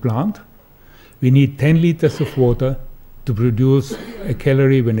comes from a plant. We need 10 liters of water to produce a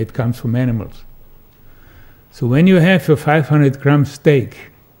calorie when it comes from animals. So when you have a 500 gram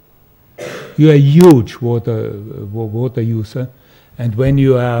steak, you are a huge water user. And when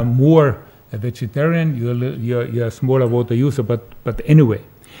you are more a vegetarian, you're a smaller water user, but anyway.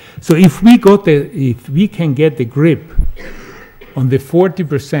 So if we can get a grip on the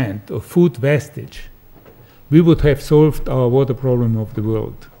 40% of food wastage, we would have solved our water problem of the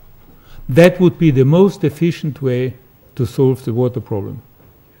world. That would be the most efficient way to solve the water problem,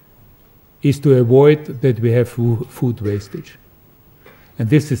 is to avoid that we have food wastage. And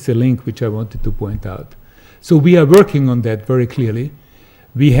this is the link which I wanted to point out. So we are working on that very clearly.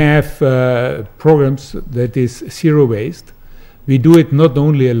 We have programs that is zero waste. We do it not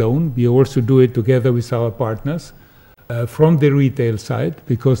only alone, we also do it together with our partners from the retail side,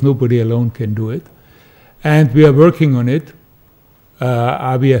 because nobody alone can do it. And we are working on it.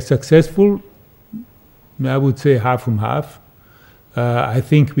 Are we successful? I would say half and half. I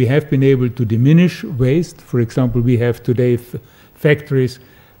think we have been able to diminish waste. For example, we have today factories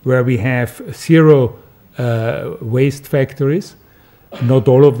where we have zero waste factories. Not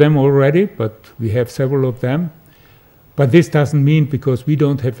all of them already, but we have several of them. But this doesn't mean because we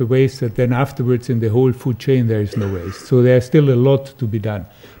don't have a waste that then afterwards in the whole food chain there is no waste. So there's still a lot to be done.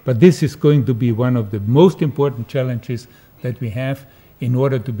 But this is going to be one of the most important challenges that we have in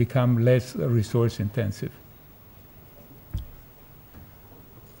order to become less resource intensive.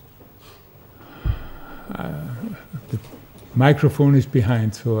 The microphone is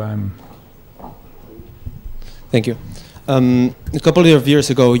behind, so I'm... Thank you. A couple of years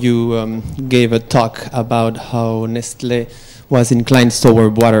ago, you gave a talk about how Nestlé was inclined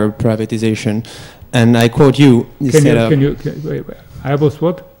toward water privatization, and I quote you. Wait, I was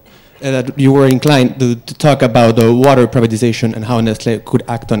what? That you were inclined to talk about the water privatization and how Nestlé could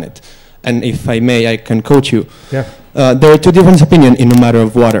act on it. And if I may, I can quote you. Yeah. There are two different opinions in the matter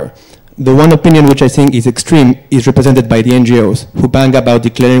of water. The one opinion which I think is extreme is represented by the NGOs, who bang about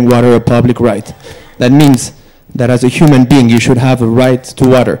declaring water a public right. That means that as a human being you should have a right to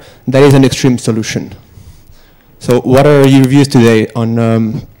water. That is an extreme solution. So what are your views today on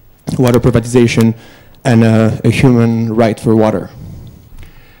water privatization and a human right for water?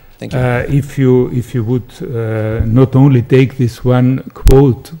 Thank you. If you would not only take this one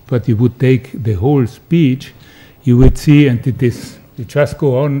quote, but you would take the whole speech, you would see, and it is, you just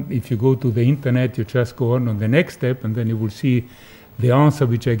go on, if you go to the internet, you just go on the next step, and then you will see the answer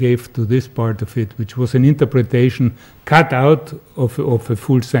which I gave to this part of it, which was an interpretation cut out of a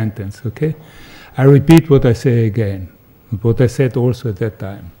full sentence, okay? I repeat what I say again, what I said also at that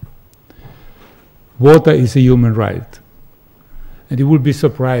time. Water is a human right. And you will be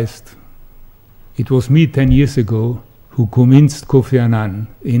surprised. It was me 10 years ago who convinced Kofi Annan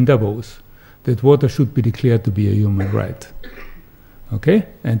in Davos that water should be declared to be a human right. Okay?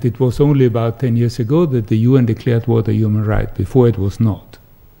 And it was only about 10 years ago that the UN declared water a human right. Before it was not.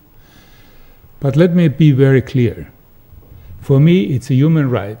 But let me be very clear. For me, it's a human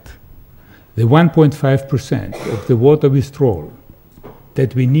right. The 1.5% of the water withdrawal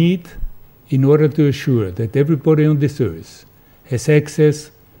that we need in order to assure that everybody on this earth has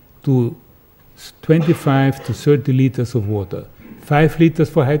access to 25 to 30 liters of water. 5 liters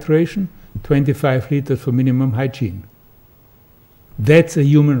for hydration, 25 liters for minimum hygiene. That's a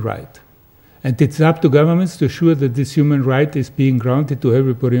human right. And it's up to governments to assure that this human right is being granted to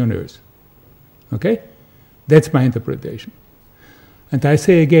everybody on earth. Okay? That's my interpretation. And I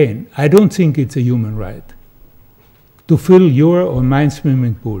say again, I don't think it's a human right to fill your or mine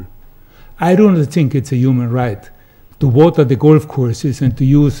swimming pool. I don't think it's a human right to water the golf courses and to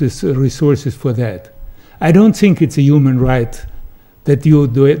use these resources for that. I don't think it's a human right that you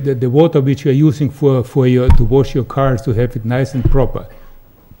do the water which you are using to wash your cars to have it nice and proper.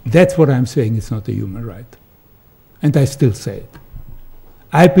 That's what I'm saying. It's not a human right, and I still say it.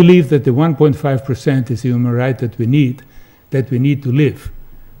 I believe that the 1.5% is a human right that we need to live,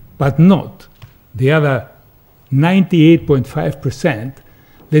 but not the other 98.5%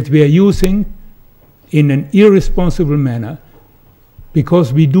 that we are using in an irresponsible manner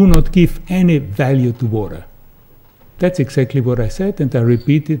because we do not give any value to water. That's exactly what I said, and I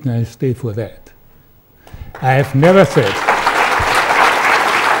repeat it, and I stay for that. I have never said.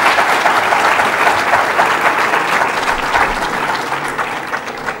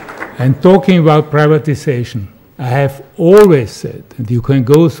 And talking about privatization, I have always said, and you can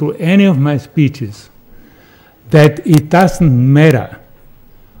go through any of my speeches, that it doesn't matter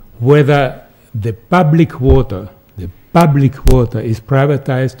whether the public water is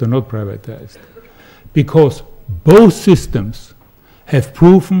privatized or not privatized, because both systems have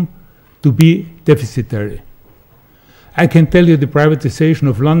proven to be deficitary. I can tell you the privatization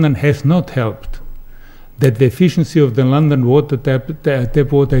of London has not helped, that the efficiency of the London water tap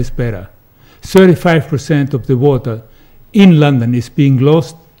water is better. 35% of the water in London is being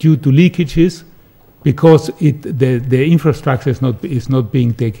lost due to leakages because the infrastructure is not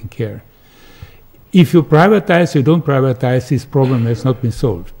being taken care. If you privatize, you don't privatize, this problem has not been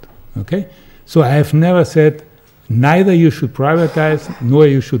solved. Okay? So I have never said neither you should privatize nor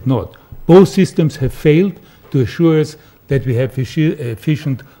you should not. Both systems have failed to assure us that we have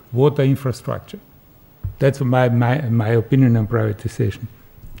efficient water infrastructure. That's my opinion on privatization.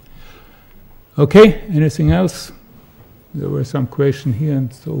 Okay, anything else? There were some questions here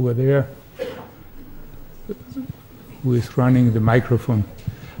and over there. Who is running the microphone?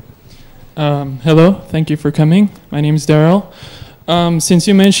 Hello, thank you for coming. My name is Daryl. Since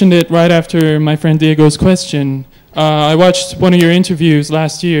you mentioned it right after my friend Diego's question, I watched one of your interviews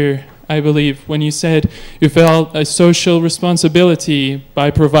last year, I believe, when you said you felt a social responsibility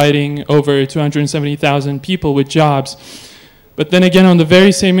by providing over 270,000 people with jobs. But then again, on the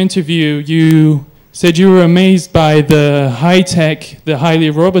very same interview, you said you were amazed by the high-tech, the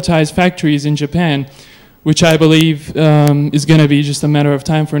highly robotized factories in Japan, which I believe is going to be just a matter of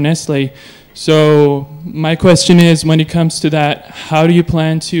time for Nestlé. So my question is, when it comes to that, how do you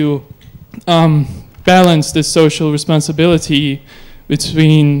plan to balance this social responsibility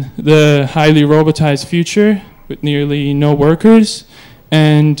between the highly robotized future with nearly no workers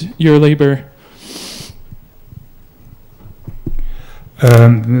and your labor?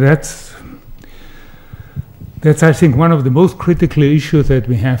 That's I think one of the most critical issues that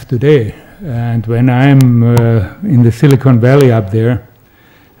we have today. And when I'm in the Silicon Valley up there,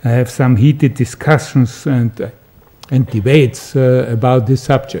 I have some heated discussions and debates about this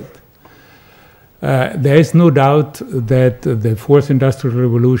subject. There is no doubt that the fourth industrial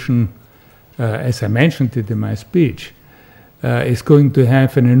revolution, as I mentioned it in my speech, is going to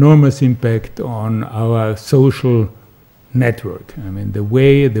have an enormous impact on our social network. I mean, the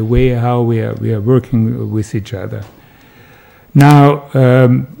way how we are working with each other. Now,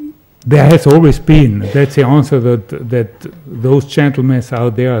 There has always been. That's the answer that those gentlemen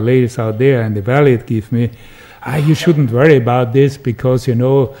out there, ladies out there, and the valley give me. You shouldn't worry about this because, you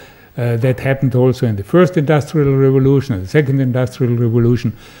know, that happened also in the first industrial revolution and the second industrial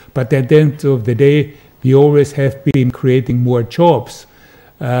revolution. But at the end of the day, we always have been creating more jobs.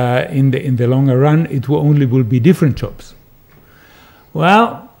 In the longer run, it only will be different jobs.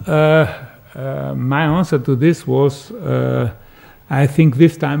 Well, my answer to this was, I think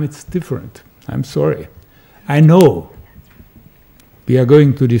this time it's different. I'm sorry. I know we are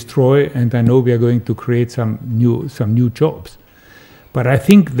going to destroy, and I know we are going to create some new jobs. But I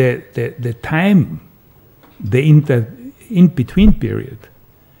think that the time, the in-between period,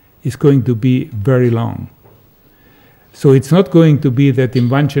 is going to be very long. So it's not going to be that in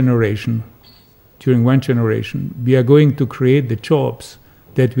one generation, during one generation, we are going to create the jobs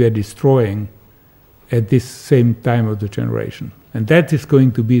that we are destroying at this same time of the generation. And that is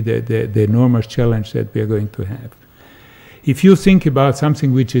going to be the enormous challenge that we are going to have. If you think about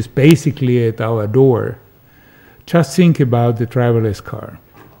something which is basically at our door, just think about the driverless car.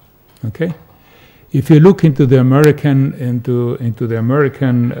 Okay? If you look into the American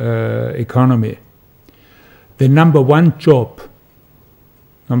economy, the number one job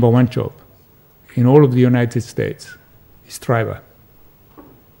in all of the United States is driver.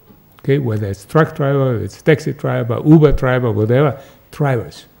 Okay, whether it's truck driver, it's taxi driver, Uber driver, whatever,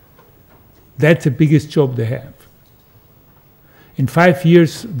 drivers. That's the biggest job they have. In 5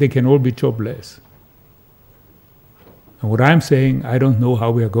 years, they can all be jobless. And what I'm saying, I don't know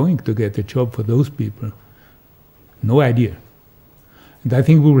how we are going to get a job for those people. No idea. And I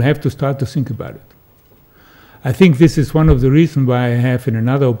think we will have to start to think about it. I think this is one of the reasons why I have, in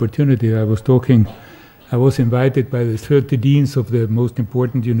another opportunity, I was invited by the 30 deans of the most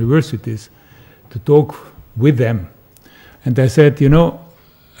important universities to talk with them. And I said, you know,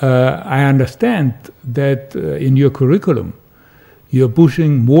 I understand that in your curriculum, you're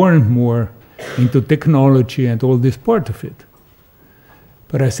pushing more and more into technology and all this part of it.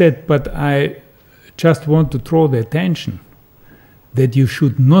 But I said, but I just want to draw the attention that you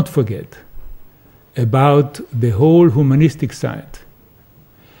should not forget about the whole humanistic side.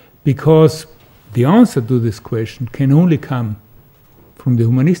 Because the answer to this question can only come from the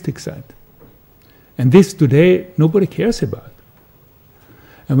humanistic side. And this today, nobody cares about.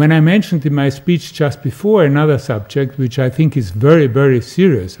 And when I mentioned in my speech just before another subject, which I think is very, very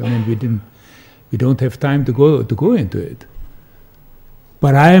serious, I mean, we don't have time to go into it.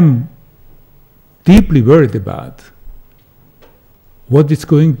 But I am deeply worried about what it's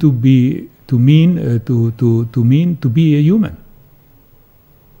going to mean to be a human.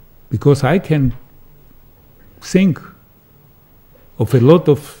 Because I can think of a lot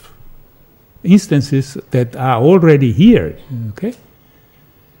of instances that are already here, okay,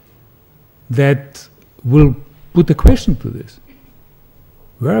 that will put a question to this.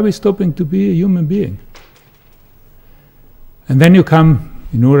 Where are we stopping to be a human being? And then you come,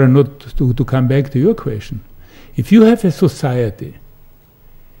 in order not to come back to your question, if you have a society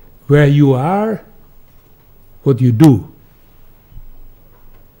where you are what you do,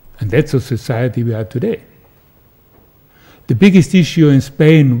 and that's the society we are today. The biggest issue in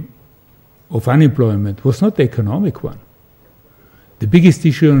Spain of unemployment was not the economic one. The biggest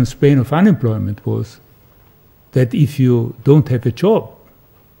issue in Spain of unemployment was that if you don't have a job,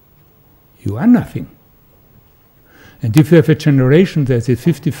 you are nothing. And if you have a generation that is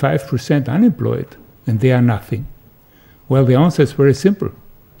 55% unemployed and they are nothing, well, the answer is very simple.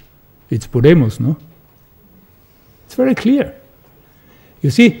 It's Podemos, no? It's very clear.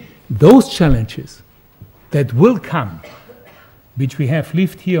 You see, those challenges that will come, which we have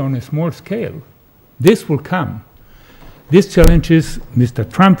lived here on a small scale, this will come. These challenges, Mr.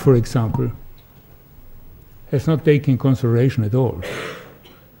 Trump, for example, has not taken consideration at all.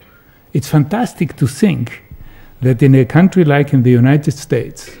 It's fantastic to think that in a country like in the United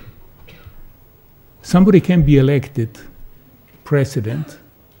States, somebody can be elected president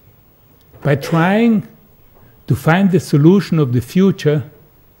by trying to find the solution of the future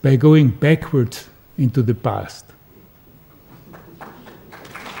by going backwards into the past.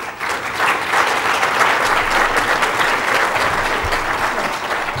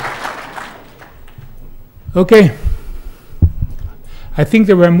 Okay. I think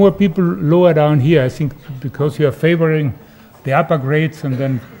there were more people lower down here. I think because you are favoring the upper grades and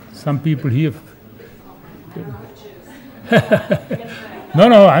then some people here.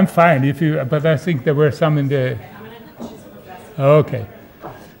 No, I'm fine. But I think there were some in the. Okay.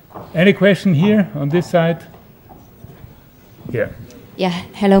 Any question here on this side? Yeah. Yeah.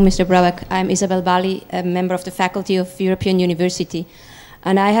 Hello, Mr. Brabeck. I'm Isabel Bali, a member of the faculty of European University.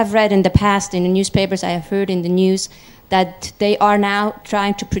 And I have read in the past in the newspapers, I have heard in the news that they are now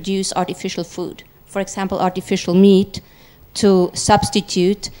trying to produce artificial food. For example, artificial meat to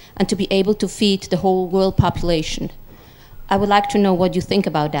substitute and to be able to feed the whole world population. I would like to know what you think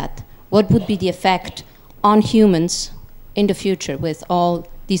about that. What would be the effect on humans in the future with all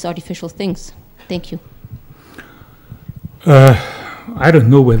these artificial things? Thank you. I don't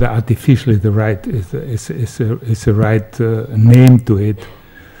know whether artificial is the right is the right name to it.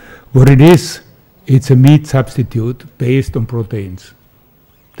 What it is, it's a meat substitute based on proteins.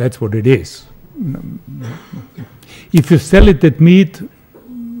 That's what it is. If you sell it at meat,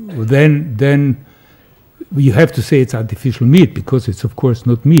 then you have to say it's artificial meat, because it's of course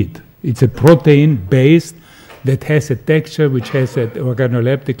not meat. It's a protein based that has a texture which has an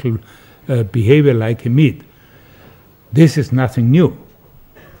organoleptical behavior like a meat. This is nothing new.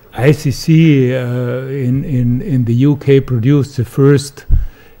 ICC in the UK produced the first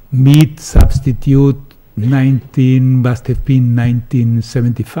meat substitute must have been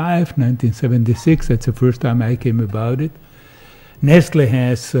 1975, 1976. That's the first time I came about it. Nestlé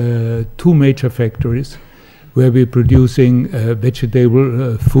has two major factories where we're producing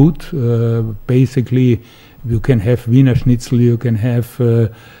vegetable food. Basically, you can have Wiener Schnitzel, you can have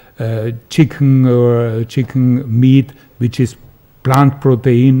chicken or chicken meat, which is plant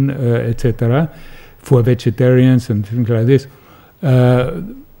protein, etc., for vegetarians and things like this.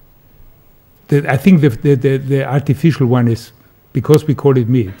 I think the artificial one is because we call it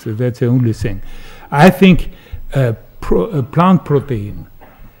meat, so that's the only thing. I think plant protein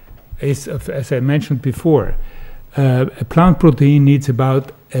is, as I mentioned before, a plant protein needs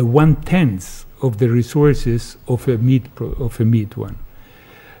about 1/10 of the resources of a meat one.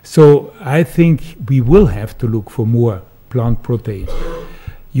 So I think we will have to look for more plant protein.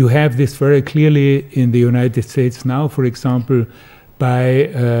 You have this very clearly in the United States now, for example, by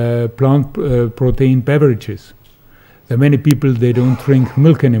plant protein beverages. There are many people, they don't drink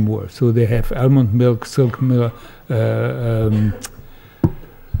milk anymore, so they have almond milk, silk milk,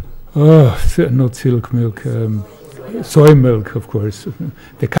 not silk milk, soy milk, of course.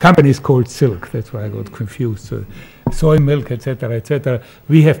 The company is called Silk, that's why I got confused. So soy milk, etc., etc.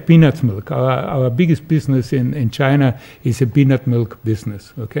 We have peanut milk. Our biggest business in China is a peanut milk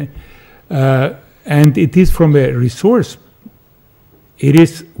business, okay? And it is from a resource. It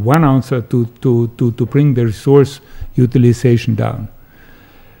is one answer to bring the resource utilization down.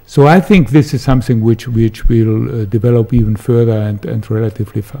 So I think this is something which will develop even further and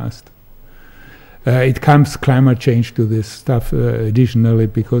relatively fast. It comes climate change to this stuff additionally,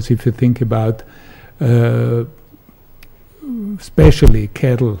 because if you think about especially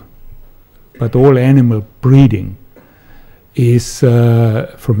cattle, but all animal breeding is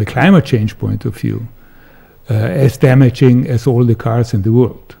from a climate change point of view as damaging as all the cars in the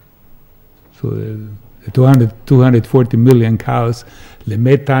world. So the 240 million cows, the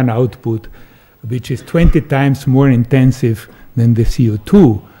methane output, which is 20 times more intensive than the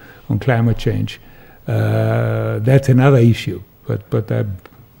CO2 on climate change, that's another issue. But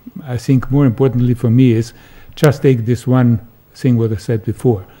I think more importantly for me is just take this one thing what I said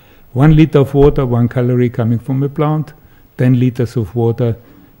before. 1 liter of water, 1 calorie coming from a plant, 10 liters of water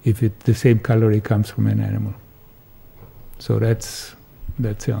if the same calorie comes from an animal. So that's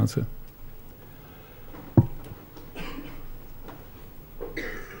the answer.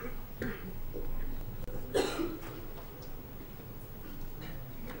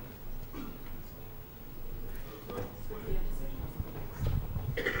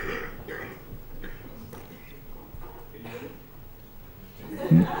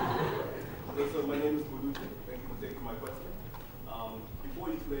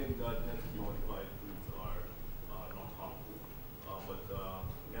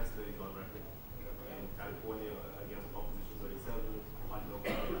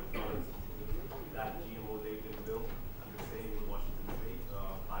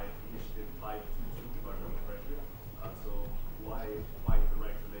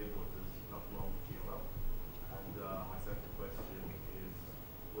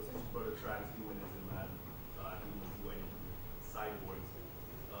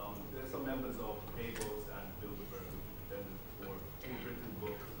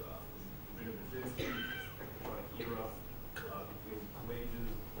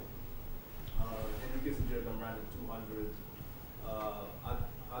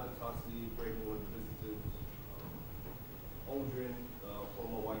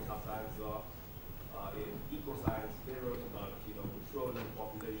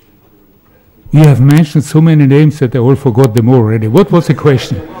 You have mentioned so many names that I all forgot them already. What was the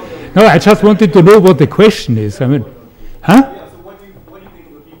question? No, I just wanted to know what the question is. I mean, huh? Yeah, so what do you think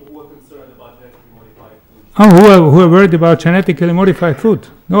Oh, who are worried about genetically modified food?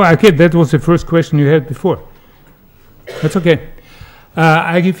 No, okay, that was the first question you had before. That's okay.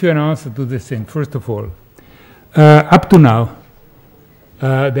 I give you an answer to this thing. First of all, up to now,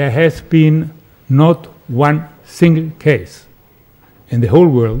 there has been not one single case in the whole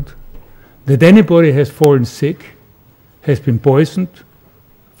world that anybody has fallen sick, has been poisoned,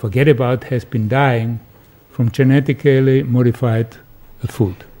 forget about, has been dying from genetically modified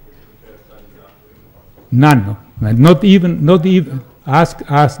food. None. And not even. Ask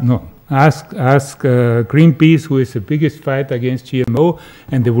Greenpeace, who is the biggest fight against GMO,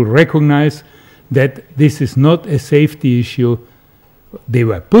 and they will recognize that this is not a safety issue. They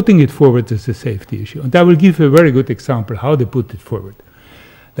were putting it forward as a safety issue. And I will give you a very good example how they put it forward.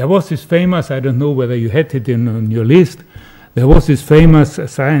 There was this famous, I don't know whether you had it on your list, there was this famous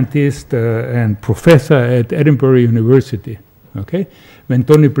scientist and professor at Edinburgh University, okay, when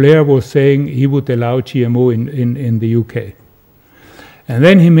Tony Blair was saying he would allow GMO in the UK. And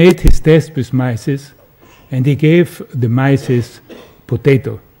then he made his test with mice, and he gave the mice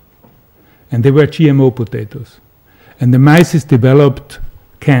potato. And they were GMO potatoes. And the mice developed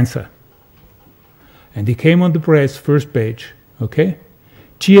cancer. And he came on the press, first page, okay?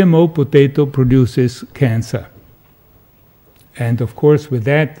 GMO potato produces cancer. And of course, with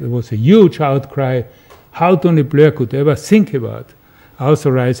that, there was a huge outcry how Tony Blair could ever think about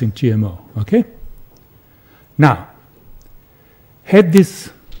authorizing GMO, okay? Now, had this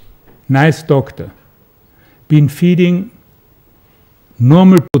nice doctor been feeding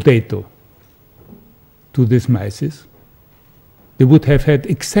normal potato to these mice, they would have had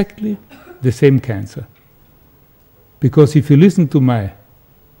exactly the same cancer. Because if you listen to my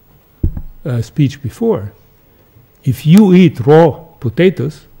speech before, if you eat raw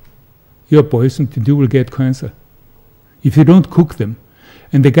potatoes, you're poisoned and you will get cancer. If you don't cook them.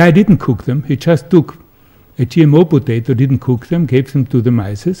 And the guy didn't cook them, he just took a GMO potato, didn't cook them, gave them to the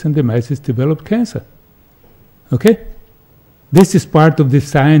mice, and the mice developed cancer. Okay? This is part of the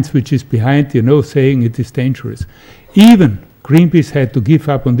science which is behind, saying it is dangerous. Even Greenpeace had to give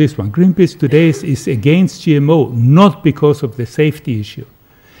up on this one. Greenpeace today is against GMO, not because of the safety issue.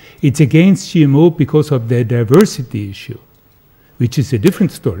 It's against GMO because of the diversity issue, which is a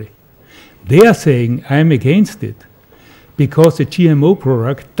different story. They are saying, I'm against it, because a GMO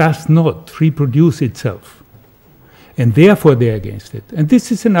product does not reproduce itself. And therefore they are against it. And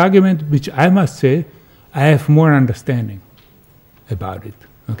this is an argument which I must say, I have more understanding about it.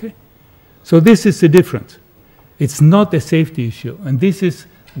 Okay? So this is the difference. It's not a safety issue. And this is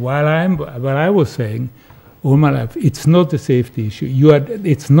while I was saying all my life, it's not a safety issue.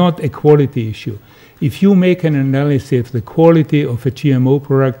 It's not a quality issue. If you make an analysis of the quality of a GMO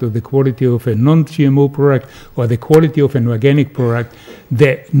product or the quality of a non-GMO product or the quality of an organic product,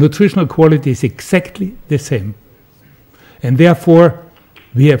 the nutritional quality is exactly the same. And therefore,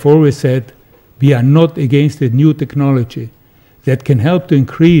 we have always said we are not against the new technology that can help to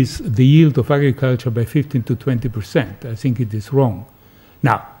increase the yield of agriculture by 15 to 20%. I think it is wrong.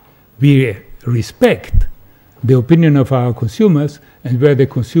 Now, we respect the opinion of our consumers, and where the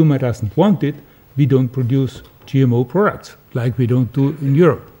consumer doesn't want it, we don't produce GMO products, like we don't do in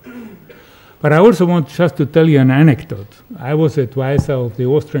Europe. But I also want just to tell you an anecdote. I was advisor of the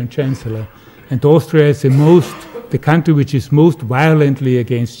Austrian Chancellor, and Austria is the country which is most violently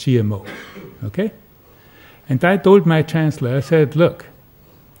against GMO. Okay? And I told my Chancellor, I said, look,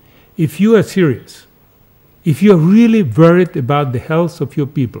 if you are serious, if you are really worried about the health of your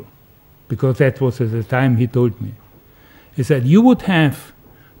people, because that was at the time he told me, he said, you would have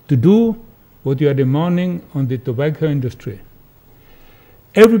to do what you are demanding on the tobacco industry.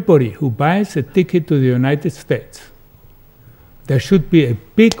 Everybody who buys a ticket to the United States, there should be a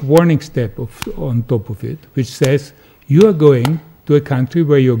big warning step on top of it, which says you are going to a country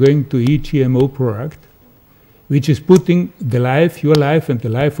where you're going to eat GMO product, which is putting the life, your life, and the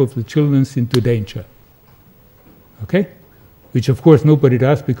life of the children into danger. Okay? Which, of course, nobody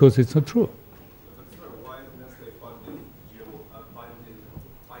does because it's not true. Why is Nestlé fighting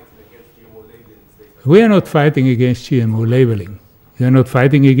against GMO labeling? We are not fighting against GMO labeling. We are not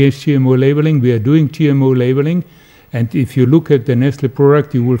fighting against GMO labeling. We are doing GMO labeling. And if you look at the Nestlé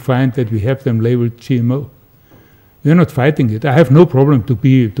product, you will find that we have them labeled GMO. We are not fighting it. I have no problem to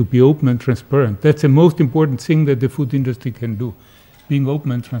be open and transparent. That's the most important thing that the food industry can do, being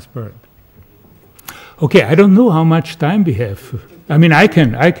open and transparent. Okay, I don't know how much time we have. I mean, I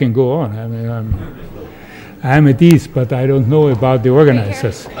can go on. I mean, I'm at ease, but I don't know about the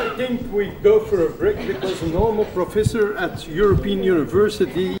organizers. I think we go for a break because a normal professor at European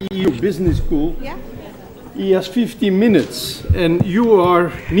University, EU Business School, he has 15 minutes, and you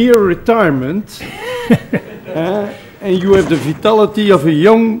are near retirement. And you have the vitality of a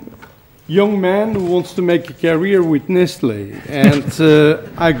young man who wants to make a career with Nestlé. And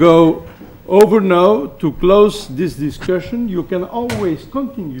I go over now to close this discussion. You can always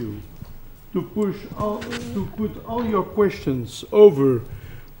continue to put all your questions over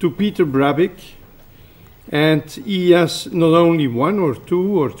to Peter Brabeck. And he has not only 1 or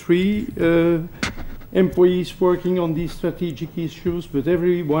 2 or 3 employees working on these strategic issues, but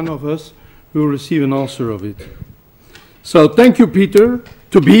every one of us will receive an answer of it. So thank you, Peter,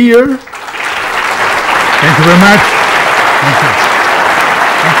 to be here. Thank you very much. Thank you.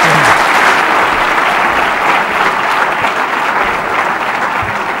 Thank you very much.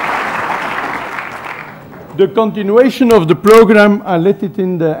 The continuation of the program, I let it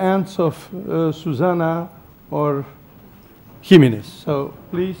in the hands of Susana or Jimenez. So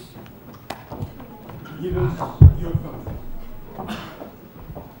please give us your comments.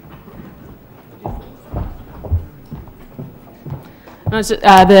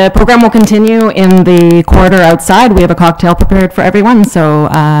 The program will continue in the corridor outside. We have a cocktail prepared for everyone, so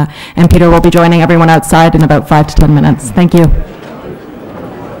and Peter will be joining everyone outside in about 5 to 10 minutes. Thank you.